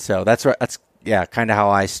 I did. Sweet. So that's right. That's kind of how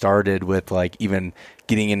I started with, like, even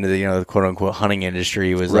getting into the, you know, the quote unquote hunting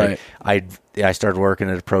industry was like I started working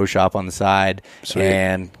at a pro shop on the side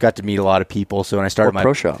and got to meet a lot of people. So when I started my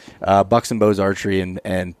pro shop, Bucks and Bows Archery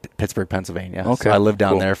in Pittsburgh, Pennsylvania. Okay. So I lived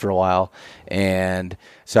down there for a while, and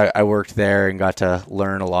so I worked there and got to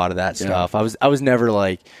learn a lot of that stuff. I was never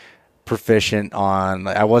like proficient on.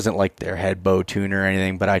 I wasn't like their head bow tuner or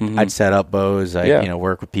anything, but I'd set up bows. I you know,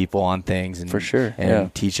 work with people on things and for sure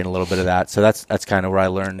and teaching a little bit of that. So that's kind of where I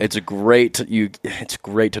learned. It's great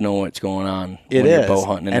to know what's going on when you're bow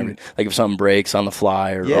hunting and everything. Like if something breaks on the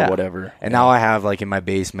fly or whatever. And now I have, like, in my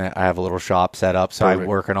basement, I have a little shop set up, so I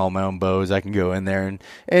work on all my own bows. I can go in there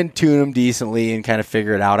and tune them decently and kind of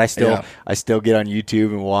figure it out. I still get on YouTube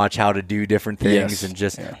and watch how to do different things and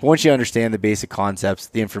just once you understand the basic concepts,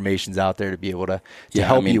 the information's out there to be able to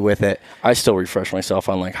help you with it. I still refresh myself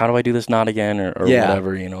on, like, how do I do this knot again or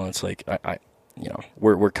whatever, you know. It's like I you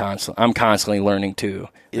know, I'm constantly learning too.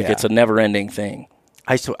 Like it's a never ending thing.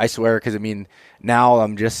 I swear, because I mean, now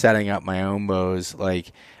I'm just setting up my own bows.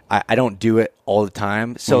 Like I don't do it all the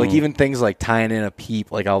time. So like even things like tying in a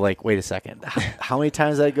peep, like I'll like, wait a second, how many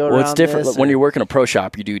times did I go around? Well, it's different. When you're working a pro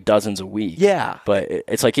shop, you do dozens a week. Yeah. But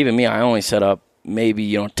it's like even me, I only set up maybe,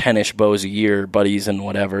 you know, 10-ish bows a year, buddies and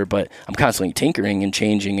whatever, but I'm constantly tinkering and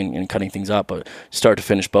changing and cutting things up. But start to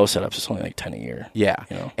finish bow setups, it's only like 10 a year. Yeah.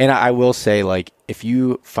 You know? And I will say, like, if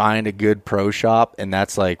you find a good pro shop, and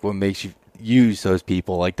that's like what makes you use those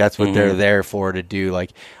people, like that's what they're there for to do.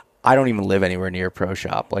 Like, I don't even live anywhere near a pro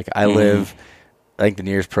shop. Like I live, I think the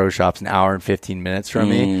nearest pro shop's an hour and 15 minutes from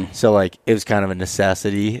me. So like it was kind of a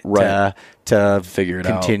necessity to figure it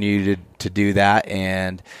out. Continue to do that.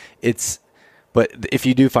 And but if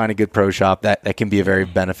you do find a good pro shop, that can be a very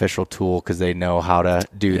beneficial tool because they know how to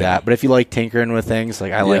do that. But if you like tinkering with things,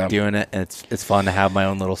 like I like doing it, and it's fun to have my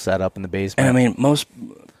own little setup in the basement. And I mean, most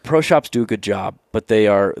pro shops do a good job, but they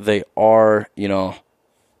are, you know,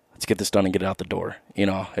 let's get this done and get it out the door. You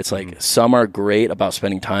know, it's like some are great about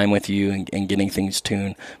spending time with you and getting things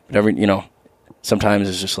tuned, but you know, sometimes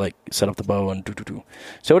it's just like set up the bow and do.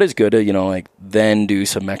 So it is good to, you know, like then do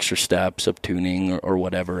some extra steps of tuning or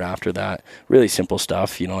whatever after that. Really simple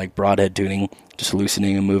stuff, you know, like broadhead tuning, just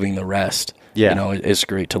loosening and moving the rest. You know, it's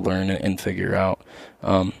great to learn and figure out.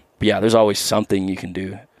 But yeah, there's always something you can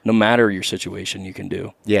do. No matter your situation, you can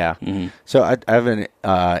do. Yeah. So I have an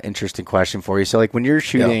interesting question for you. So like when you're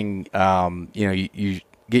shooting, you know, you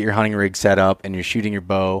get your hunting rig set up and you're shooting your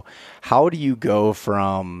bow, how do you go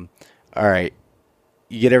from, all right,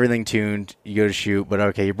 you get everything tuned, you go to shoot, but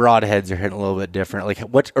okay, your broadheads are hitting a little bit different. Like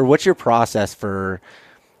what's your process for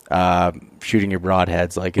shooting your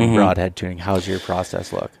broadheads? Like in broadhead tuning, how's your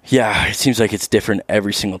process look? Yeah, it seems like it's different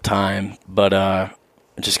every single time, but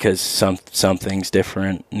just because some things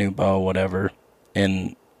different, new bow, whatever,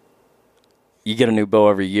 and you get a new bow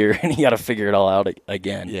every year and you got to figure it all out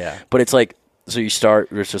again. Yeah. But it's like So you start,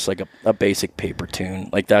 there's just like a basic paper tune.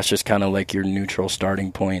 Like that's just kind of like your neutral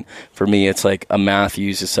starting point. For me, it's like a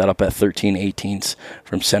Matthews is set up at 13/18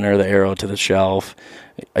 from center of the arrow to the shelf.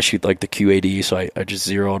 I shoot like the QAD, so I just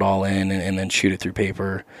zero it all in and then shoot it through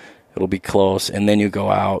paper. It'll be close. And then you go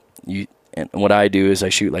out. And what I do is I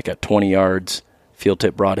shoot like at 20 yards, field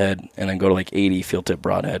tip broadhead, and then go to like 80 field tip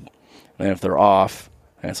broadhead. And if they're off,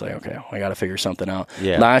 then it's like, okay, I got to figure something out.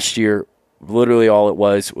 Yeah. Last year, literally all it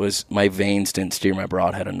was my vanes didn't steer my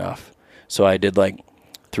broadhead enough. So I did like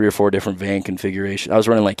 3 or 4 different vane configurations. I was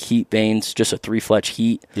running like heat vanes, just a 3-fletch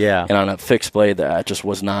heat. Yeah. And on a fixed blade, that just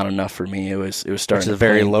was not enough for me. It was starting to a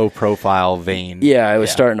very plane. low profile vane. Yeah, I was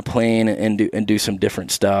starting to plane and do some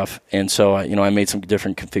different stuff. And so I made some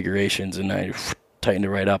different configurations and I tightened it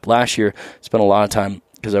right up. Last year, spent a lot of time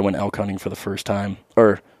because I went elk hunting for the first time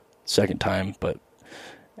or second time, but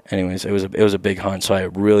anyways, it was a big hunt, so I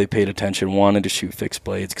really paid attention, wanted to shoot fixed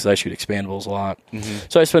blades because I shoot expandables a lot. Mm-hmm.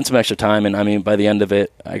 So I spent some extra time, and I mean, by the end of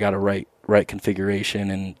it, I got a right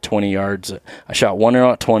configuration and 20 yards. I shot one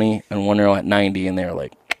arrow at 20 and one arrow at 90, and they were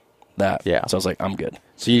like that. Yeah. So I was like, I'm good.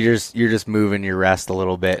 So you're just moving your rest a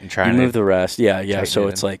little bit and trying to move the rest. Yeah. So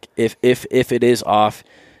it's like if it is off,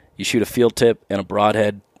 you shoot a field tip and a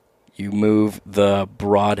broadhead. You move the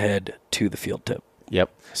broadhead to the field tip. Yep.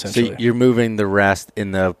 So you're moving the rest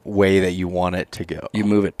in the way that you want it to go. You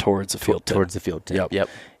move it towards the field tip. Towards the field tip. Yep.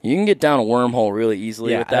 You can get down a wormhole really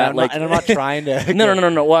easily with that. And I'm not trying to.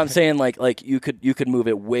 No. Well, I'm saying like you could move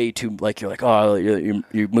it way too. Like you're like, oh, you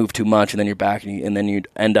move too much, and then you're back, and then you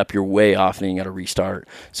end up your way off, and then you got to restart.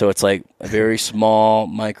 So it's like a very small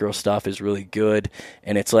micro stuff is really good,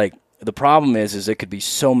 and it's like the problem is it could be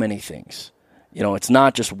so many things. It's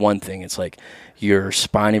not just one thing. It's like your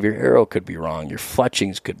spine of your arrow could be wrong. Your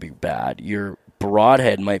fletchings could be bad. Your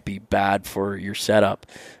broadhead might be bad for your setup.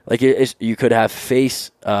 Like you could have face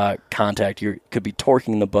contact. You could be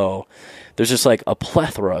torquing the bow. There's just like a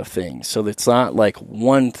plethora of things. So it's not like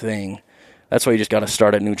one thing. That's why you just got to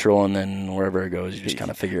start at neutral, and then wherever it goes, you just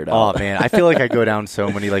kind of figure it out. Oh, man. I feel like I go down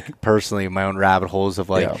so many, like, personally, my own rabbit holes of,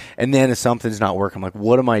 like, and then if something's not working, I'm like,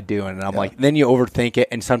 what am I doing? And I'm like, then you overthink it,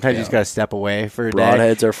 and sometimes you just got to step away for a day.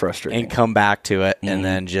 Broadheads are frustrating. And come back to it, and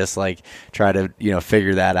then just, like, try to,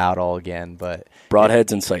 figure that out all again. But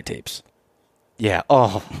broadheads and sight tapes. Yeah.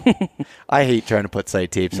 Oh, I hate trying to put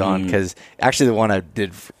sight tapes on because actually the one I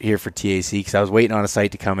did here for TAC because I was waiting on a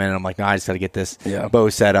sight to come in and I'm like, no, I just got to get this bow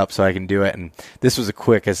set up so I can do it. And this was the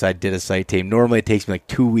quickest I did a sight tape. Normally it takes me like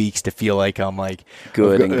 2 weeks to feel like I'm like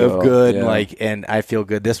good and I feel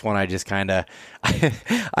good. This one I just kind of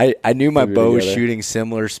I knew my bow was shooting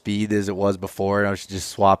similar speed as it was before, and I was just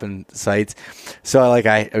swapping sights. So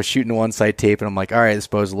I was shooting one sight tape, and I'm like, all right, this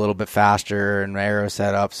bow's a little bit faster, and my arrow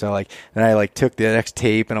set up. So then I took the next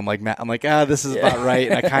tape, and I'm like, this is about right.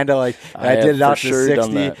 And I kind of I did it out to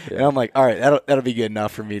 60, and I'm like, all right, that'll be good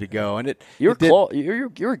enough for me to go. And you were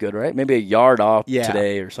good, right? Maybe a yard off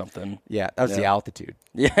today or something. Yeah, that was the altitude.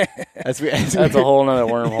 Yeah, that's a whole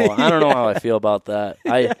nother wormhole. I don't know how I feel about that.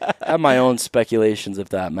 I have my own speculations if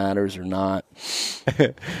that matters or not.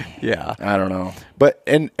 Yeah, I don't know. But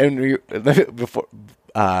before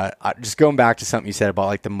just going back to something you said about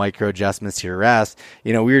like the micro adjustments to your rest,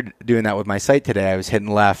 we were doing that with my sight today. I was hitting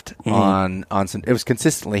left on some. It was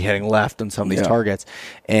consistently hitting left on some of these targets,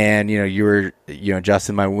 and you were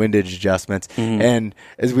adjusting my windage adjustments, and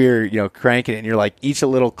as we were cranking it, and you're like each a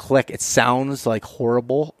little click, it sounds like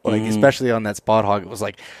horrible, like especially on that spot hog. It was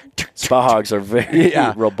like spot hogs are very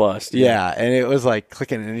robust. Yeah, and it was like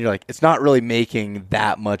clicking, and you're like, it's not really making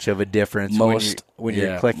that much of a difference when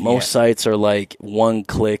you're clicking. Most sights are like one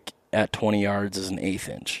click at 20 yards is an 1/8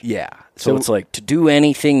 inch. Yeah. So it's like to do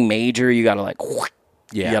anything major, you got to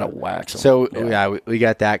you got to whack them. So we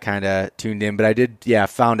got that kind of tuned in, but I did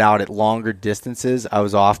found out at longer distances I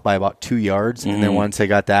was off by about 2 yards, and then once I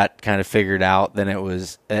got that kind of figured out, then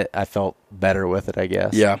I felt better with it, I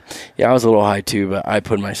guess. Yeah, I was a little high too, but I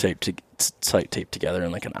put my sight tape together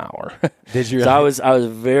in like an hour. Did you? So I was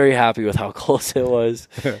very happy with how close it was.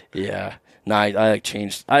 Yeah. No, I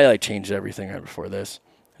changed everything right before this.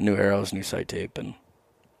 New arrows, new sight tape, and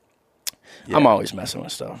I'm always messing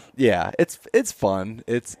with stuff. Yeah, it's fun.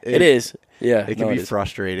 It is. Yeah, it can be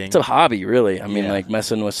frustrating. It's a hobby, really. I mean, like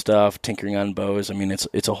messing with stuff, tinkering on bows. I mean,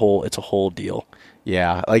 it's a whole deal.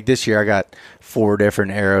 Yeah, like this year I got 4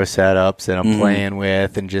 different arrow setups that I'm playing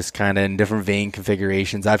with, and just kind of in different vane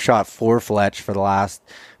configurations. I've shot 4 fletch for the last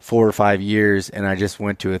 4 or 5 years, and I just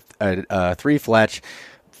went to a 3 fletch.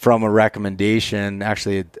 From a recommendation,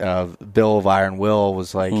 actually, Bill of Iron Will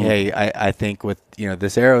was like, hey, I think with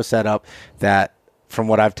this arrow setup that from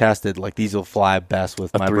what I've tested, like these will fly best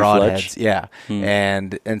with my broadheads. Yeah.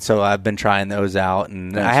 And so I've been trying those out,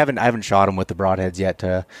 and nice. I haven't shot them with the broadheads yet.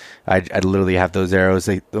 I literally have those arrows.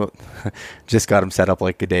 They just got them set up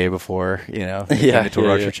like a day before, the Tour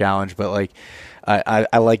Archer Challenge. But like,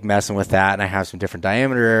 I like messing with that, and I have some different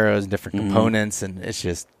diameter arrows and different components, and it's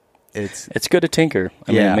just, it's good to tinker.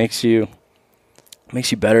 I mean, it makes you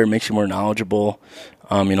better, makes you more knowledgeable.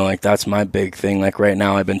 Like that's my big thing. Like right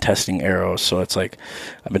now I've been testing arrows. So it's like,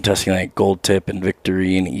 I've been testing like Gold Tip and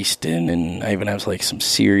Victory and Easton. And I even have like some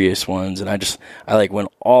serious ones. And I like went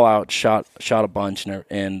all out, shot a bunch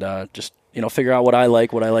and just, figure out what I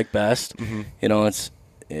like best.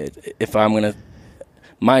 If I'm going to,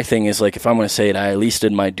 my thing is like, if I'm going to say it, I at least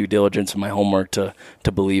did my due diligence and my homework to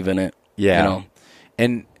believe in it. Yeah.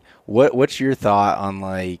 And what's your thought on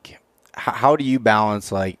like, how do you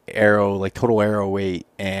balance like total arrow weight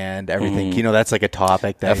and everything? That's like a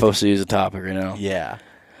topic that FOC is a topic right now. Yeah.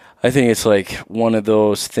 I think it's like one of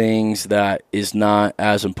those things that is not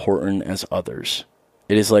as important as others.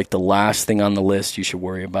 It is like the last thing on the list you should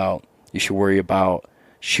worry about. You should worry about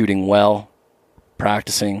shooting well,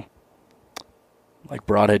 practicing, like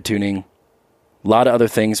broadhead tuning, a lot of other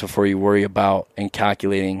things before you worry about and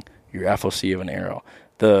calculating your FOC of an arrow.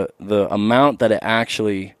 The amount that it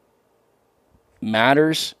actually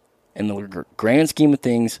matters in the grand scheme of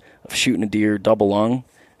things of shooting a deer double lung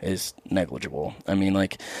is negligible. I mean,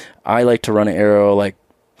 like, I like to run an arrow like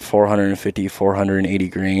 450, 480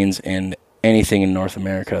 grains, and anything in North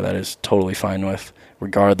America that is totally fine with,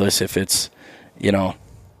 regardless if it's,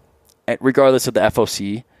 regardless of the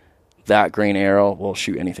FOC, that grain arrow will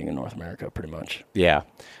shoot anything in North America pretty much. Yeah.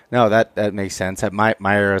 No, that makes sense. My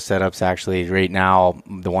arrow setups actually right now,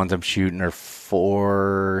 the ones I'm shooting are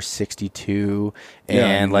 462,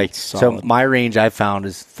 and so my range I've found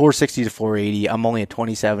is 460 to 480. I'm only a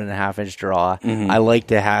 27.5-inch draw. I like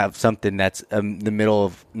to have something that's in the middle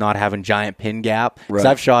of not having giant pin gap. Because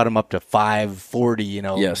I've shot them up to 540,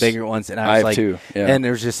 bigger ones, and I was like, too. Yeah. And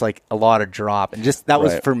there's just like a lot of drop, and just that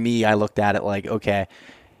was for me. I looked at it like, okay,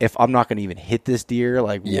 if I'm not going to even hit this deer,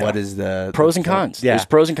 like what is the pros and cons? Yeah. There's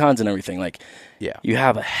pros and cons and everything. Like, you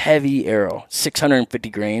have a heavy arrow, 650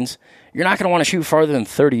 grains. You're not going to want to shoot farther than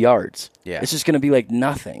 30 yards. Yeah. It's just going to be like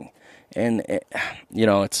nothing. And,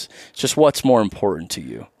 it's just what's more important to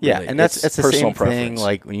you. Yeah, really. And that's the same thing,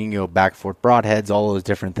 like when you can go back and forth, broadheads, all those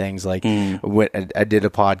different things. Like I did a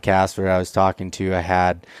podcast where I was talking to, I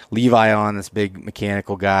had Levi on, this big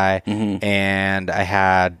mechanical guy, and I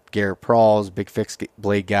had Garrett Pralls, big fixed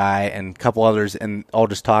blade guy, and a couple others, and all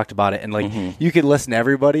just talked about it. And like you could listen to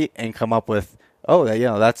everybody and come up with, all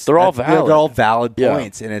valid. They're all valid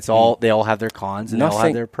points, and it's all they all have their cons and they all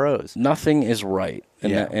have their pros. Nothing is right,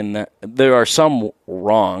 and that there are some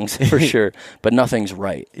wrongs for sure, but nothing's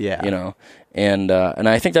right. Yeah, and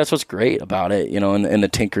I think that's what's great about it, in the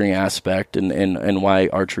tinkering aspect, and why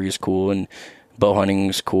archery is cool and bow hunting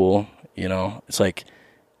is cool. It's like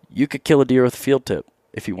you could kill a deer with a field tip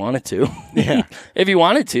if you wanted to. Yeah, if you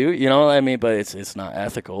wanted to, but it's not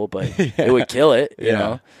ethical, but it would kill it. You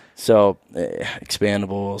know. So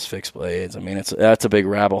expandables, fixed blades. I mean, that's a big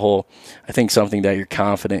rabbit hole. I think something that you're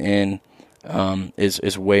confident in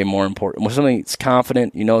is way more important. When something that's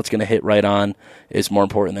confident, it's going to hit right on, is more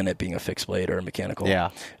important than it being a fixed blade or a mechanical.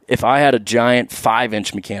 Yeah. If I had a giant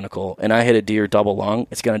 5-inch mechanical and I hit a deer double lung,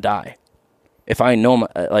 it's going to die. If I know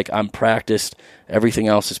I'm practiced, everything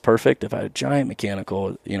else is perfect. If I had a giant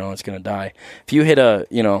mechanical, it's going to die. If you hit a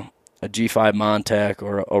G5 Montec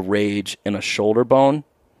or a Rage in a shoulder bone,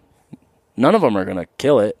 none of them are going to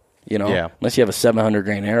kill it, unless you have a 700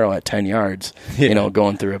 grain arrow at 10 yards,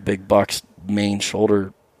 going through a big buck's main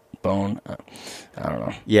shoulder bone. I don't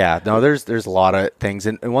know. Yeah, no, there's a lot of things.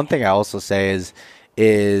 And one thing I also say is,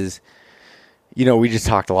 we just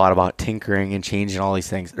talked a lot about tinkering and changing all these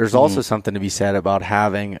things. There's also something to be said about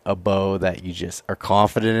having a bow that you just are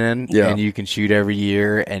confident in and you can shoot every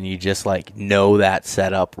year, and you just like know that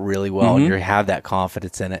setup really well and you have that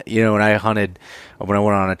confidence in it. When I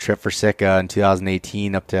went on a trip for Sitka in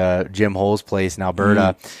 2018 up to Jim Hull's place in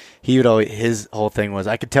Alberta, his whole thing was,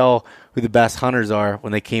 I could tell who the best hunters are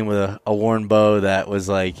when they came with a worn bow that was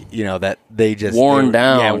like, that they just worn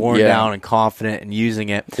down and confident in using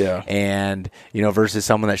it. Yeah. And, versus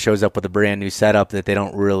someone that shows up with a brand new setup that they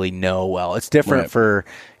don't really know well. It's different for,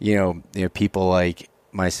 people like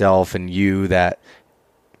myself and you that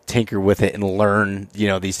tinker with it and learn,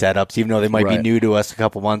 these setups, even though they might be new to us a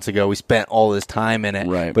couple months ago. We spent all this time in it.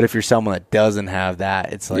 Right. But if you're someone that doesn't have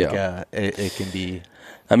that, it's like, it can be.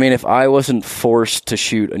 I mean, if I wasn't forced to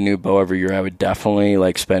shoot a new bow every year, I would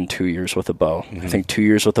definitely spend 2 years with a bow. I think 2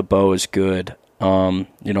 years with a bow is good.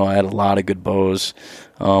 You know, I had a lot of good bows,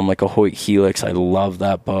 like a Hoyt Helix. I love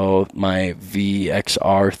that bow. My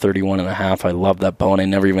VXR 31.5. I love that bow, and I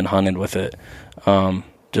never even hunted with it.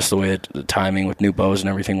 Just the way the timing with new bows and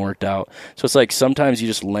everything worked out. So it's like sometimes you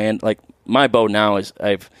just land, like my bow now is,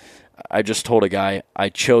 I just told a guy I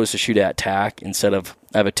chose to shoot at tack instead of,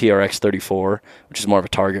 I have a TRX 34, which is more of a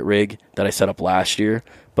target rig that I set up last year.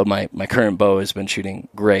 But my current bow has been shooting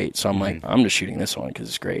great. So I'm like, I'm just shooting this one because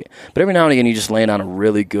it's great. But every now and again, you just land on a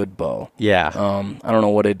really good bow. Yeah. I don't know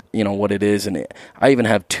what it is. And I even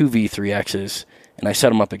have 2 V3Xs, and I set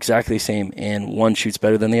them up exactly the same, and one shoots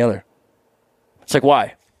better than the other. It's like,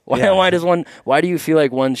 why? Why do you feel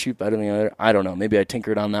like one shoot better than the other? I don't know. Maybe I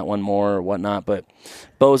tinkered on that one more or whatnot, but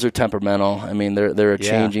bows are temperamental. I mean, they're a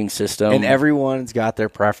changing system. And everyone's got their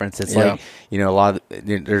preference. It's like, you know,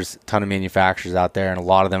 there's a ton of manufacturers out there, and a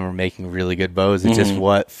lot of them are making really good bows. It's just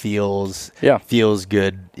what feels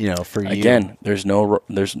good, you know, for you. Again, there's no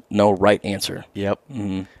right answer. Yep.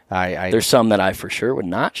 There's some that I for sure would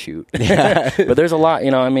not shoot. But there's a lot,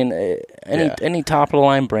 you know, I mean, any top of the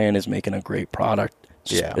line brand is making a great product.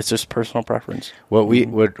 It's just personal preference.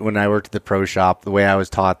 When I worked at the pro shop, the way I was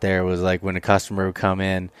taught there was like when a customer would come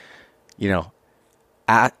in, you know,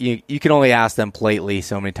 you can only ask them politely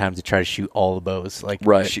so many times to try to shoot all the bows. Like,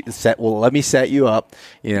 let me set you up,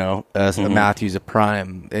 you know, a Matthews, a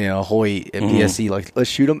Prime, you know, Hoyt, a BSC. Like, let's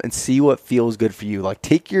shoot them and see what feels good for you. Like,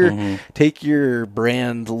 take your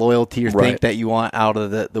brand loyalty or think that you want out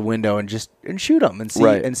of the window and shoot them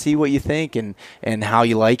and see what you think and how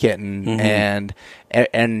you like it and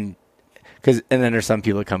then there's some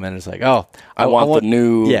people that come in and it's like, oh, I want the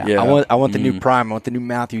new, I want the new Prime, I want the new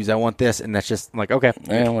Matthews, I want this, and that's just like, okay,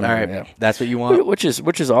 all right, that's what you want, which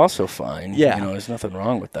is also fine. You know, there's nothing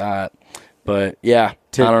wrong with that. But I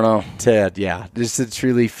don't know. Just to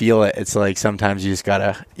truly feel it, it's like sometimes you just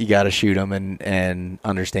gotta shoot them and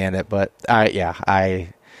understand it. But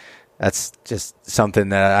that's just something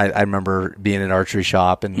that I remember being in an archery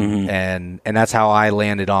shop and that's how I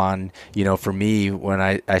landed on, you know, for me when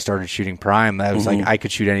I started shooting Prime, I was like, I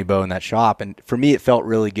could shoot any bow in that shop. And for me, it felt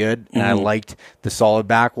really good. And I liked the solid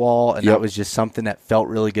back wall. And that was just something that felt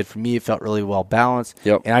really good for me. It felt really well balanced.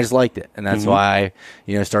 And I just liked it. And that's why I,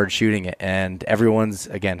 you know, started shooting it. And everyone's,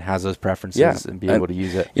 again, has those preferences and be able to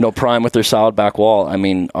use it. You know, Prime with their solid back wall, I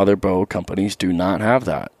mean, other bow companies do not have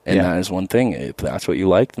that. And that is one thing. If that's what you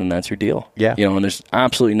like, then that's your deal. Yeah. You know, and there's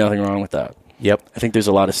absolutely nothing wrong with that. Yep. I think there's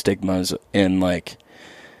a lot of stigmas in, like,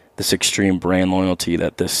 this extreme brand loyalty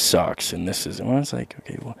that this sucks and this isn't. Well, it's like,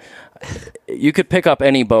 okay, well, you could pick up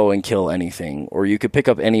any bow and kill anything, or you could pick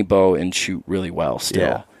up any bow and shoot really well still.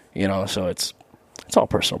 Yeah. You know, so it's all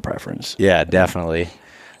personal preference. Yeah, definitely.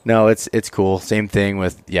 No, it's cool. Same thing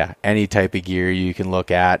with any type of gear you can look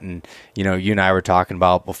at, and you know, you and I were talking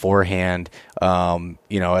about beforehand. You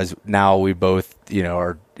know, as now we both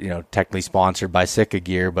are technically sponsored by Sitka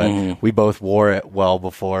gear, but we both wore it well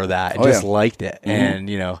before that and just liked it, and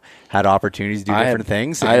you know, had opportunities to do different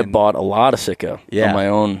things. I have bought a lot of Sitka on my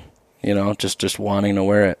own. You know, just wanting to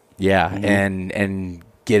wear it. Yeah, and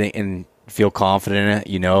getting and feel confident in it.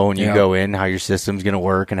 You know, when you go in, how your system's going to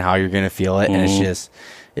work and how you're going to feel it, and it's just.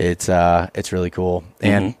 It's really cool,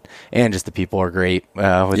 and just the people are great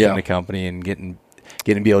within the company, and getting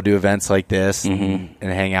to be able to do events like this and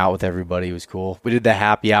hang out with everybody was cool. We did the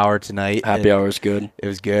happy hour tonight. Happy hour was good. It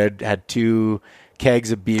was good. Had 2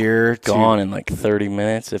 kegs of beer. Gone in like 30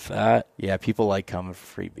 minutes, if that. Yeah, people like coming for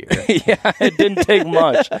free beer. It didn't take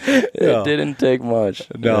much. It didn't take much.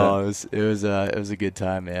 No, it was a good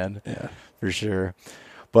time, man. Yeah, for sure.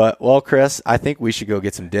 But well, Chris, I think we should go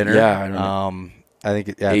get some dinner. Yeah. I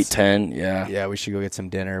think 8:10. Yeah, we should go get some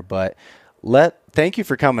dinner. But thank you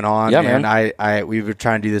for coming on. Yeah, man. We were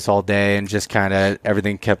trying to do this all day, and just kind of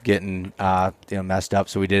everything kept getting messed up,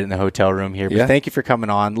 so we did it in the hotel room here. But thank you for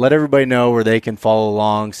coming on. Let everybody know where they can follow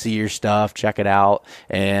along, see your stuff, check it out,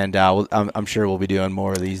 and I'm sure we'll be doing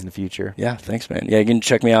more of these in the future. Yeah, thanks, man. Yeah, you can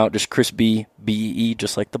check me out. Just Chris B, BEE,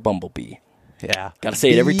 just like the bumblebee. Yeah, gotta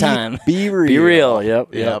say it every time. BeeReal.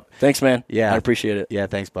 BeeReal. Yep. Thanks, man. Yeah, I appreciate it. Yeah,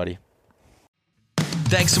 thanks, buddy.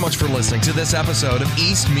 Thanks so much for listening to this episode of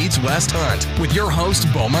East Meets West Hunt with your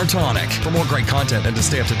host, Beau Martonik. For more great content and to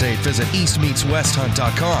stay up to date, visit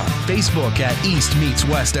eastmeetswesthunt.com, Facebook at East Meets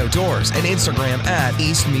West Outdoors, and Instagram at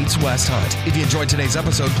East Meets West Hunt. If you enjoyed today's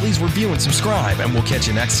episode, please review and subscribe, and we'll catch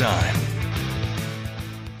you next time.